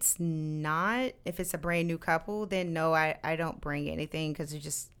if it's a brand new couple, then no, I don't bring anything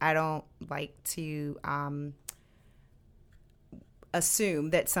because I don't like to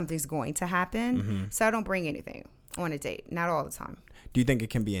assume that something's going to happen. So I don't bring anything on a date, not all the time. Do you think it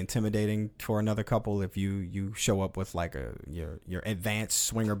can be intimidating for another couple if you show up with like your advanced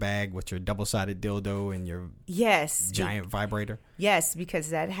swinger bag with your double-sided dildo and your giant vibrator? Yes, because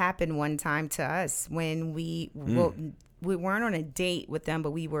that happened one time to us when we weren't on a date with them,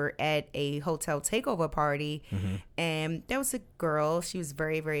 but we were at a hotel takeover party, and there was a girl. She was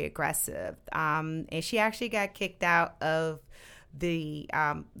very, very aggressive, and she actually got kicked out of the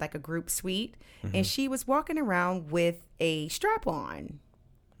like a group suite, and she was walking around with a strap on,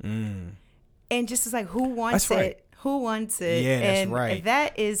 and just is like, who wants That's right. it? Who wants it? Yeah, that's and right.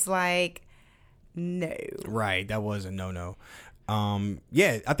 That is like, no. Right, that was a no.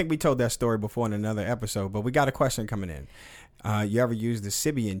 Yeah, I think we told that story before in another episode, but we got a question coming in. You ever used the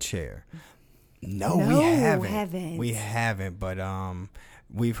Sybian chair? No, we haven't. We haven't, but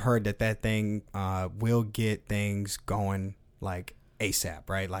we've heard that thing will get things going like ASAP,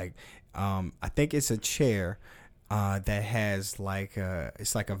 right? Like, I think it's a chair that has like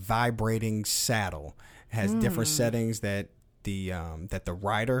it's like a vibrating saddle. It has different settings that the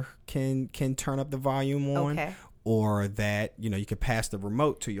rider can turn up the volume on. Okay. Or that, you can pass the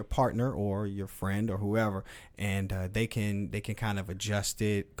remote to your partner or your friend or whoever, and they can kind of adjust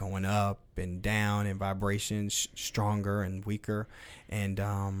it going up and down in vibrations, stronger and weaker, and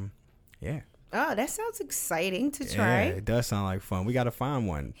yeah. Oh, that sounds exciting to try. Yeah, it does sound like fun. We got to find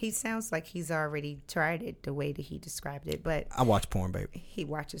one. He sounds like he's already tried it the way that he described it, but I watch porn, baby. he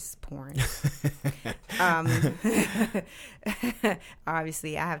watches porn.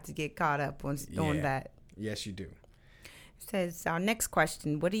 Obviously, I have to get caught up on that. Yes, you do. It says, our next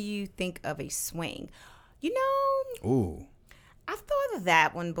question, what do you think of a swing? Ooh. I've thought of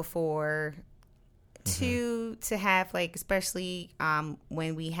that one before to have, like, especially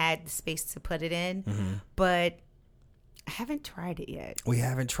when we had the space to put it in, but I haven't tried it yet. We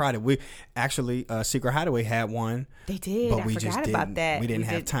haven't tried it. We actually, Secret Hideaway had one. They did. But I we forgot just didn't, about that. We didn't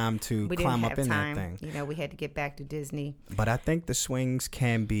have time to climb up in that thing. We had to get back to Disney. But I think the swings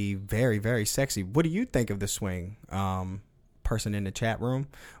can be very, very sexy. What do you think of the swing? Person in the chat room,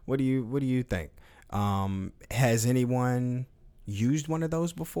 what do you think? Has anyone used one of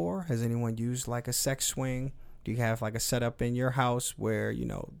those before? Has anyone used like a sex swing? Do you have like a setup in your house where Do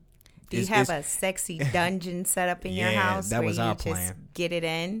you have a sexy dungeon set up in your house that where was you our just plan. get it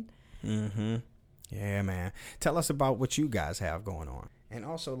in? Yeah, man. Tell us about what you guys have going on. And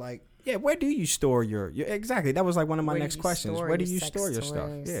also, like, where do you store your exactly? That was like one of my next questions. Where do you store your stuff?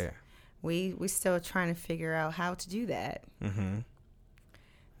 Yeah. We still trying to figure out how to do that.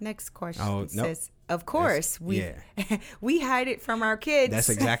 Next question says, of course, we hide it from our kids. That's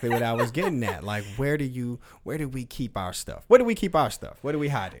exactly what I was getting at. Like, where do we keep our stuff? Where do we keep our stuff? Where do we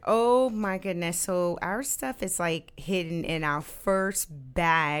hide it? Oh my goodness. So our stuff is like hidden in our first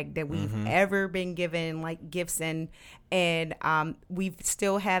bag that we've ever been given like gifts in. And we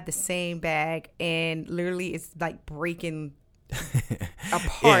still have the same bag, and literally it's like breaking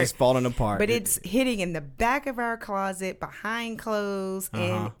apart. Yeah, it's falling apart. But it's hitting in the back of our closet behind clothes,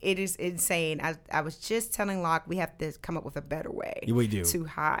 and it is insane. I was just telling Locke we have to come up with a better way. We do. To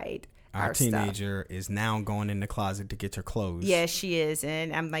hide our teenager stuff. Is now going in the closet to get her clothes. Yes, she is.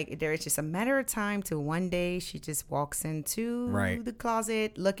 And I'm like, there is just a matter of time till one day she just walks into the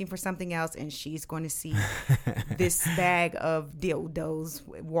closet looking for something else, and she's going to see this bag of dildos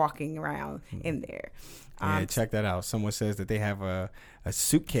walking around in there. Yeah, check that out. Someone says that they have a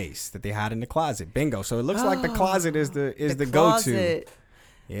suitcase that they hide in the closet. Bingo. So it looks like the closet is the go-to.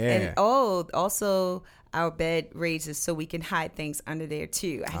 Yeah. And also our bed raises so we can hide things under there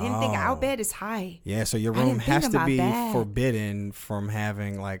too. I didn't think our bed is high. Yeah, so your room has to be forbidden from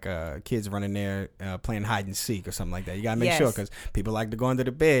having like kids running there playing hide and seek or something like that. You gotta make sure, because people like to go under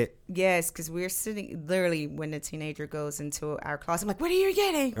the bed. Yes, because we're sitting literally when the teenager goes into our closet. I'm like, what are you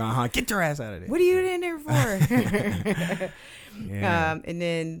getting? Get your ass out of there. What are you in there for? Yeah. And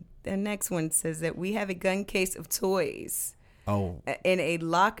then the next one says that we have a gun case of toys. Oh. In a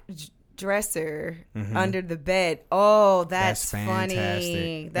locked dresser under the bed. Oh, that's funny.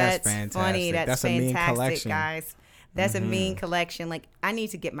 Fantastic. That's funny. That's a mean fantastic, collection. guys. That's a mean collection. Like, I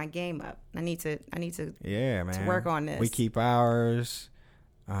need to get my game up. I need to Yeah, man. to work on this. We keep ours.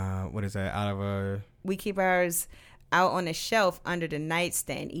 What is that? We keep ours out on a shelf under the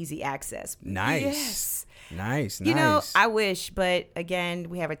nightstand, easy access. Nice. Yes. Nice. You know, I wish, but again,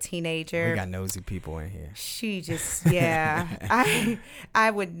 we have a teenager. We got nosy people in here. She just, yeah.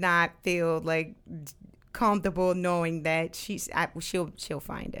 I would not feel like comfortable knowing that she'll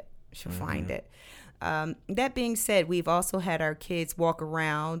find it. She'll find it. That being said, we've also had our kids walk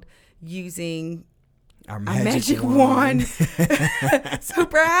around using our magic wand. So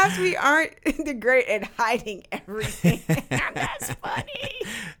perhaps we aren't the great at hiding everything. That's funny.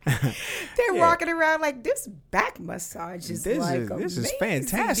 They're walking around like, this back massage is this is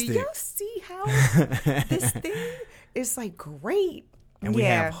fantastic. Do y'all see how this thing is like great? And we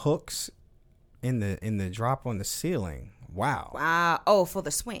have hooks in the drop on the ceiling. Wow. Oh, for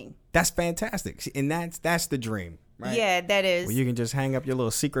the swing. That's fantastic. And that's the dream. Right? Yeah, that is. Well, you can just hang up your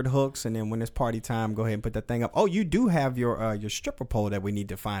little secret hooks, and then when it's party time, go ahead and put that thing up. Oh, you do have your stripper pole that we need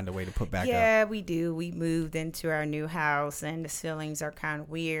to find a way to put back up. Yeah, we do. We moved into our new house, and the ceilings are kind of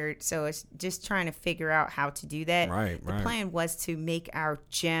weird. So it's just trying to figure out how to do that. Right. The plan was to make our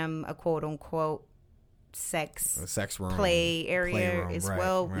gym a quote unquote sex room, play area as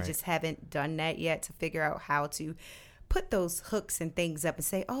well. Right. We just haven't done that yet to figure out how to put those hooks and things up and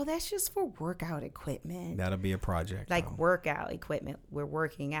say, oh, that's just for workout equipment. That'll be a project. Like workout equipment. We're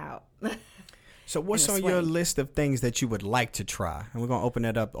working out. So what's on your list of things that you would like to try? And we're going to open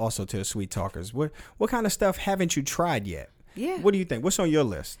that up also to the Sweet Talkers. What kind of stuff haven't you tried yet? Yeah. What do you think? What's on your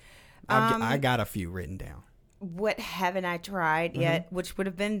list? I got a few written down. What haven't I tried yet? Which would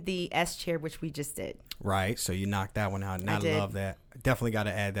have been the S chair, which we just did. Right. So you knocked that one out. And I love that. Definitely got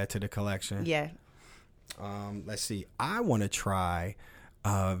to add that to the collection. Yeah. Let's see. I want to try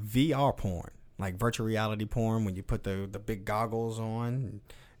VR porn, like virtual reality porn, when you put the big goggles on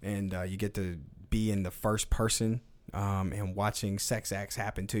and you get to be in the first person and watching sex acts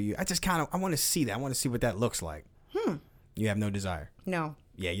happen to you. I want to see that. I want to see what that looks like. You have no desire? No.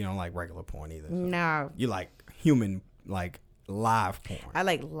 Yeah, you don't like regular porn either. So. No. You like human, like live porn. I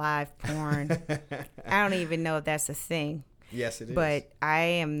like live porn. I don't even know if that's a thing. Yes, it is. But I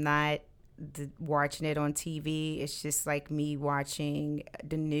am not watching it on TV. It's just like me watching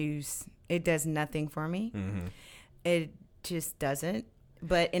the news. It does nothing for me. It just doesn't.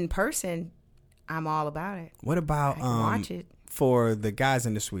 But in person, I'm all about it. What about I can watch it. For the guys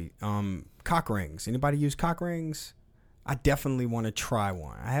in the suite? Cock rings. Anybody use cock rings? I definitely want to try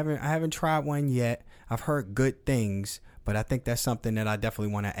one. I haven't tried one yet. I've heard good things, but I think that's something that I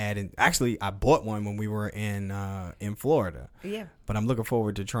definitely want to add in. Actually, I bought one when we were in Florida. Yeah. But I'm looking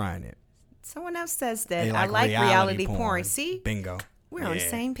forward to trying it. Someone else says that I like reality porn. See? Bingo. We're on the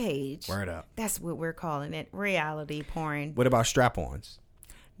same page. Word up. That's what we're calling it. Reality porn. What about strap-ons?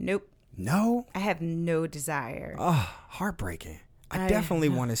 Nope. No? I have no desire. Oh, heartbreaking. I definitely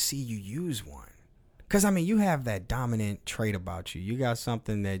want to see you use one. Because, I mean, you have that dominant trait about you. You got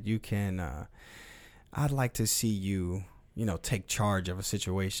something that you can, I'd like to see you, take charge of a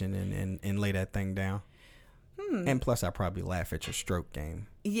situation and lay that thing down. And plus, I probably laugh at your stroke game.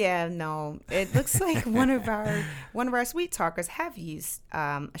 Yeah, no. It looks like one of our Sweet Talkers have used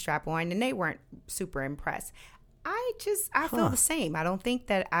a strap-on, and they weren't super impressed. I feel the same. I don't think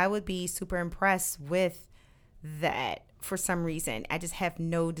that I would be super impressed with that for some reason. I just have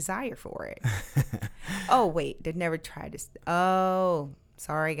no desire for it. Oh, wait. They never tried this. Oh,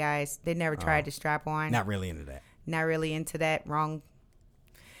 sorry, guys. They never tried the strap-on. Not really into that. Not really into that. Wrong.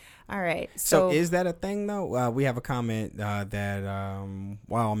 All right. So is that a thing, though? We have a comment that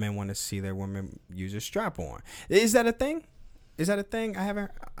wild men want to see their women use a strap-on. Is that a thing? I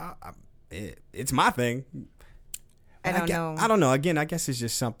haven't. It's my thing. I don't know. I don't know. Again, I guess it's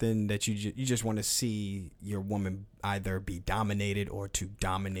just something that you just want to see your woman either be dominated or to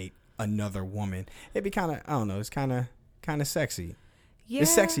dominate another woman. It'd be kind of, I don't know. It's kind of sexy. Yeah.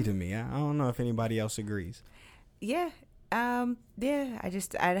 It's sexy to me. I don't know if anybody else agrees. Yeah. Yeah.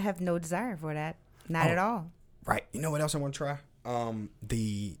 I have no desire for that. Not at all. Right. You know what else I want to try?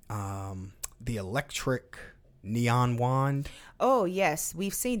 The electric neon wand. Oh, yes.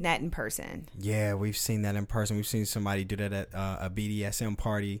 We've seen that in person. Yeah, we've seen that in person. We've seen somebody do that at a BDSM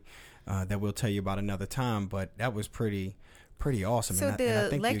party that we'll tell you about another time, but that was pretty awesome. So and the I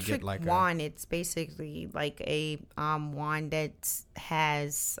think electric wand, it's basically like a wand that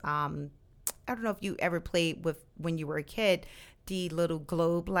has, I don't know if you ever played with when you were a kid, the little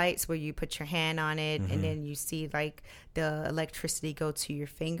globe lights where you put your hand on it and then you see like the electricity go to your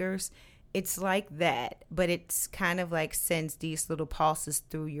fingers. it's like that, but it's kind of like sends these little pulses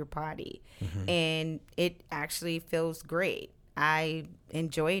through your body, and it actually feels great. I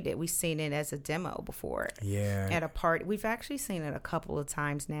enjoyed it. We've seen it as a demo before. Yeah. At a party. We've actually seen it a couple of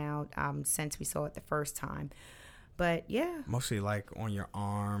times now, since we saw it the first time. But yeah. Mostly like on your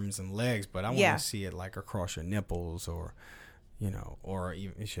arms and legs, but I want to see it like across your nipples, or, or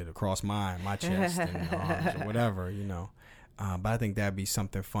even it should across my chest and arms or whatever, But I think that'd be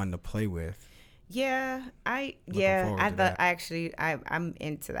something fun to play with. Yeah, I'm into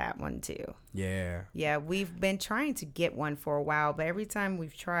that one too. Yeah. Yeah, we've been trying to get one for a while, but every time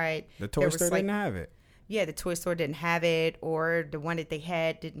we've tried, the toy store didn't have it. Yeah, the toy store didn't have it, or the one that they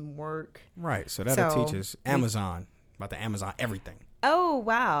had didn't work. Right, so that'll teach us Amazon, about the Amazon everything. Oh,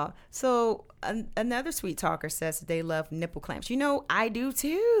 wow. So another sweet talker says that they love nipple clamps. I do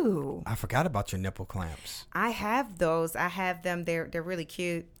too. I forgot about your nipple clamps. I have those. I have them. They're really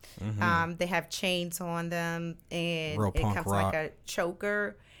cute. They have chains on them, and Real it punk comes rock. like a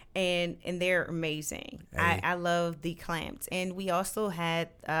choker, and they're amazing. Hey. I love the clamps. And we also had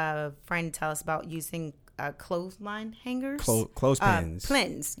a friend tell us about using clothesline hangers, clothespins,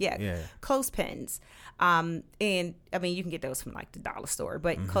 pins, clothespins. And I mean, you can get those from like the dollar store,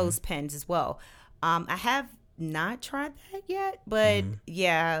 but clothespins as well. I have not tried that yet, but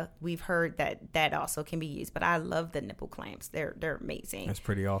yeah, we've heard that also can be used. But I love the nipple clamps; they're amazing. That's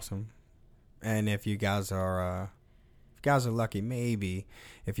pretty awesome. And if you guys are lucky, maybe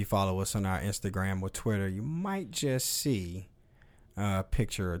if you follow us on our Instagram or Twitter, you might just see a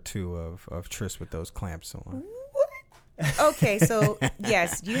picture or two of Tris with those clamps on. What? Okay, so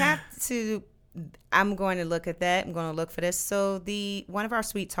yes, you have to. I'm going to look at that. I'm going to look for this. So one of our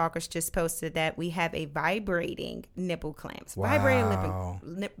sweet talkers just posted that we have a vibrating nipple clamps. Wow. Vibrating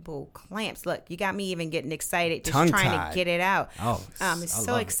nipple clamps. Look, you got me even getting excited just Tongue-tied. trying to get it out. Oh,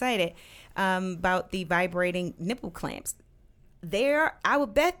 so excited about the vibrating nipple clamps. I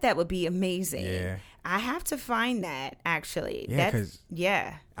would bet that would be amazing. Yeah. I have to find that actually.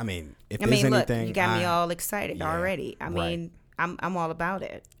 Yeah, I mean, if I there's mean, anything, look, you got me all excited already. I right. mean, I'm all about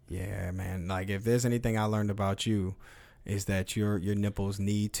it. Yeah, man. Like, if there's anything I learned about you, is that your nipples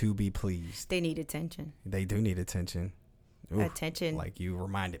need to be pleased. They need attention. They do need attention. Ooh, attention. Like you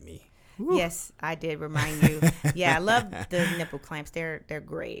reminded me. Ooh. Yes, I did remind you. Yeah, I love the nipple clamps. They're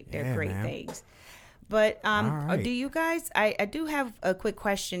great. They're great things. But right. Do you guys? I do have a quick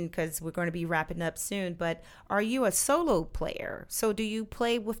question because we're going to be wrapping up soon. But are you a solo player? So do you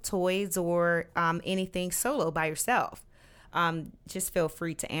play with toys or anything solo by yourself? Just feel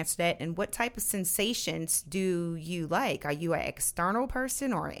free to answer that. And what type of sensations do you like? Are you an external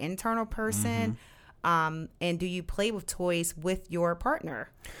person or an internal person? And do you play with toys with your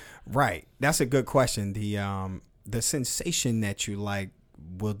partner? Right. That's a good question. The sensation that you like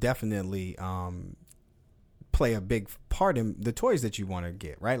will definitely play a big part in the toys that you want to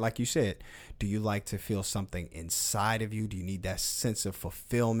get, right? Like you said, do you like to feel something inside of you? Do you need that sense of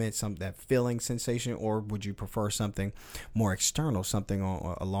fulfillment, that feeling sensation, or would you prefer something more external, something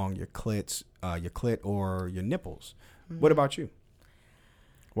along your clit or your nipples? What about you?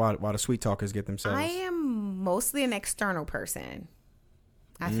 While the sweet talkers get themselves, I am mostly an external person,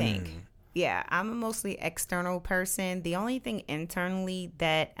 I think. Yeah, I'm a mostly external person. The only thing internally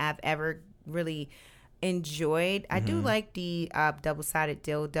that I've ever really enjoyed, I do like the double-sided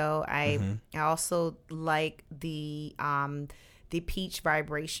dildo. I also like the peach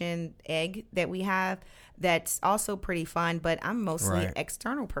vibration egg that we have. That's also pretty fun, but I'm mostly an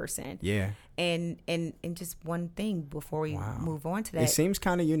external person. Yeah. And just one thing before we move on to that. It seems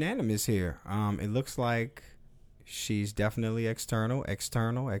kind of unanimous here. It looks like she's definitely external.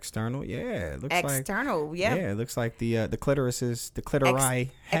 Yeah, it looks external. Yeah, it looks like the clitori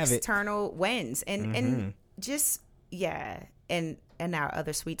have external wins, and just and our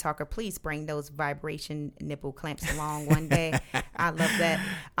other sweet talker, please bring those vibration nipple clamps along one day. I love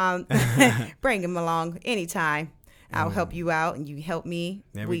that. Bring them along anytime. I'll help you out, and you help me.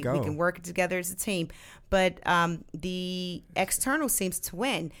 There we go. We can work together as a team. But the external seems to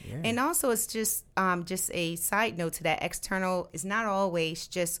win, and also it's just a side note to that. External is not always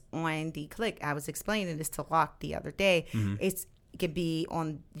just on the click. I was explaining this to Locke the other day. It could be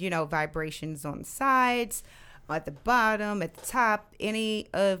on vibrations on the sides, at the bottom, at the top, any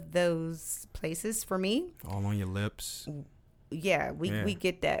of those places for me. All on your lips. Yeah, we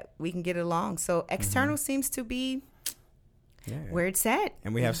get that. We can get along. So external seems to be where it's at.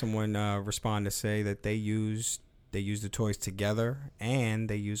 And we have someone respond to say that they use the toys together and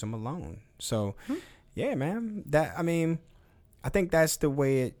they use them alone. So yeah, man, I think that's the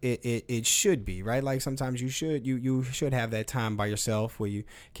way it should be, right? Like sometimes you should have that time by yourself where you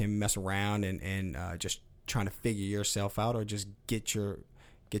can mess around and just trying to figure yourself out, or just get your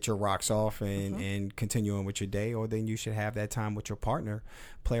rocks off and continue on with your day. Or then you should have that time with your partner,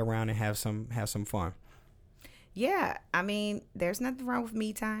 play around and have some fun. Yeah, I mean, there's nothing wrong with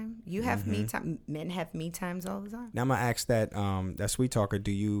me time. You have me time. Men have me times all the time. Now I'm gonna ask that sweet talker.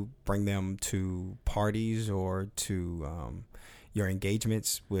 Do you bring them to parties or to your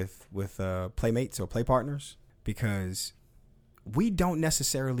engagements with playmates or play partners? Because we don't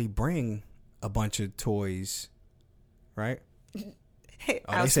necessarily bring a bunch of toys, right?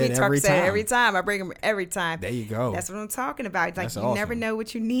 Our sweet talker said every time. I bring them every time. There you go. That's what I'm talking about. Like, That's you awesome. never know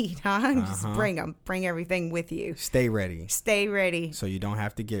what you need, huh? Just bring them. Bring everything with you. Stay ready. Stay ready. So you don't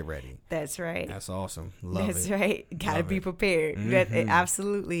have to get ready. That's right. That's awesome. Love That's it. right. Got to be prepared.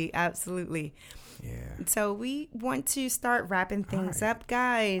 Absolutely. Absolutely. Yeah. So we want to start wrapping things up,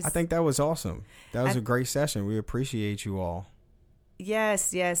 guys. I think that was awesome. That was a great session. We appreciate you all.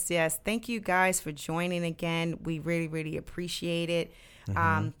 Yes. Thank you guys for joining again. We really, really appreciate it.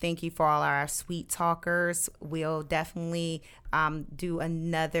 Thank you for all our sweet talkers. We'll definitely do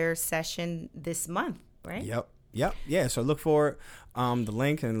another session this month, right? Yep. Yeah. So look for the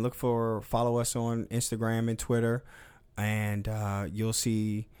link and follow us on Instagram and Twitter, and you'll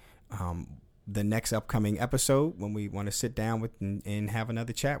see the next upcoming episode when we want to sit down with and have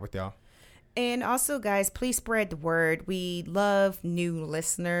another chat with y'all. And also, guys, please spread the word. We love new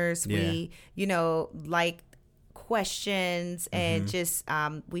listeners. Yeah. We, like questions and just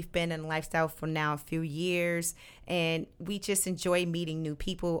we've been in lifestyle for now a few years, and we just enjoy meeting new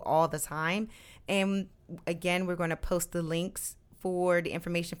people all the time. And again, we're going to post the links for the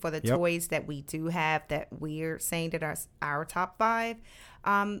information for the toys that we do have that we're saying that are our top 5.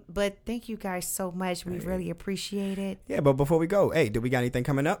 But thank you guys so much. We really appreciate it. Yeah, but before we go, hey, do we got anything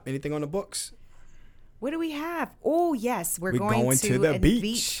coming up? Anything on the books? What do we have? Oh, yes. We're going to the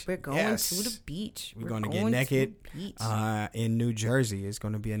beach. We're going to the beach. We're going to get naked in New Jersey. It's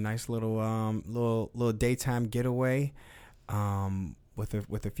going to be a nice little daytime getaway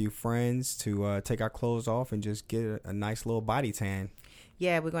with a few friends to take our clothes off and just get a nice little body tan.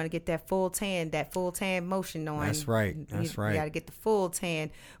 Yeah, we're going to get that full tan motion on. That's right. We got to get the full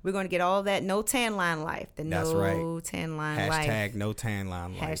tan. We're going to get all that no tan line life. Tan line life. Hashtag no tan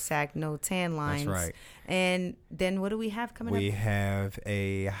line life. Hashtag no tan lines. That's right. And then what do we have coming up? We have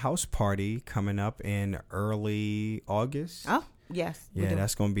a house party coming up in early August. Oh, yes. Yeah,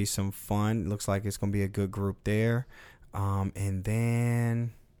 that's going to be some fun. Looks like it's going to be a good group there. And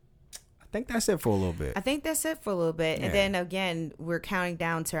then I think that's it for a little bit. Yeah. And then again, we're counting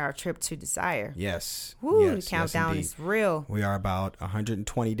down to our trip to Desire. Yes. Woo, the countdown is real. We are about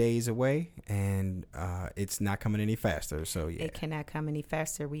 120 days away, and it's not coming any faster. So yeah, it cannot come any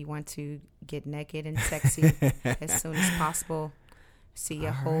faster. We want to get naked and sexy as soon as possible. See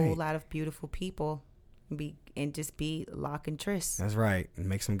a whole lot of beautiful people. Just be lock and tryst. That's right. And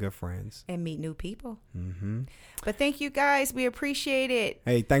make some good friends. And meet new people. But thank you guys. We appreciate it.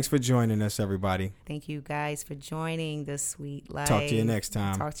 Hey, thanks for joining us, everybody. Thank you guys for joining The Sweet Life. Talk to you next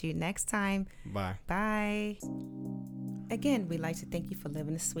time. Bye. Bye. Again, we'd like to thank you for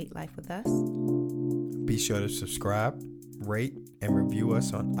living a sweet life with us. Be sure to subscribe, rate, and review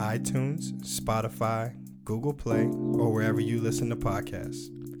us on iTunes, Spotify, Google Play, or wherever you listen to podcasts.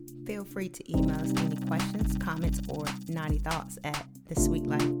 Feel free to email us any questions, comments, or naughty thoughts at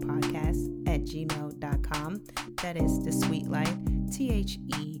thesweetlifepodcast@gmail.com. That is The Sweet Life,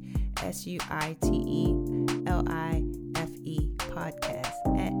 TheSuitLife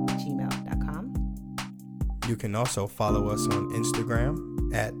podcast@gmail.com. You can also follow us on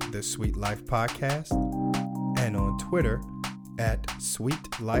Instagram at The Sweet Life Podcast and on Twitter at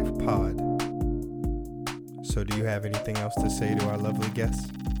Sweet Life Pod. So do you have anything else to say to our lovely guests?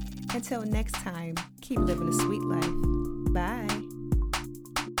 Until next time, keep living a sweet life. Bye.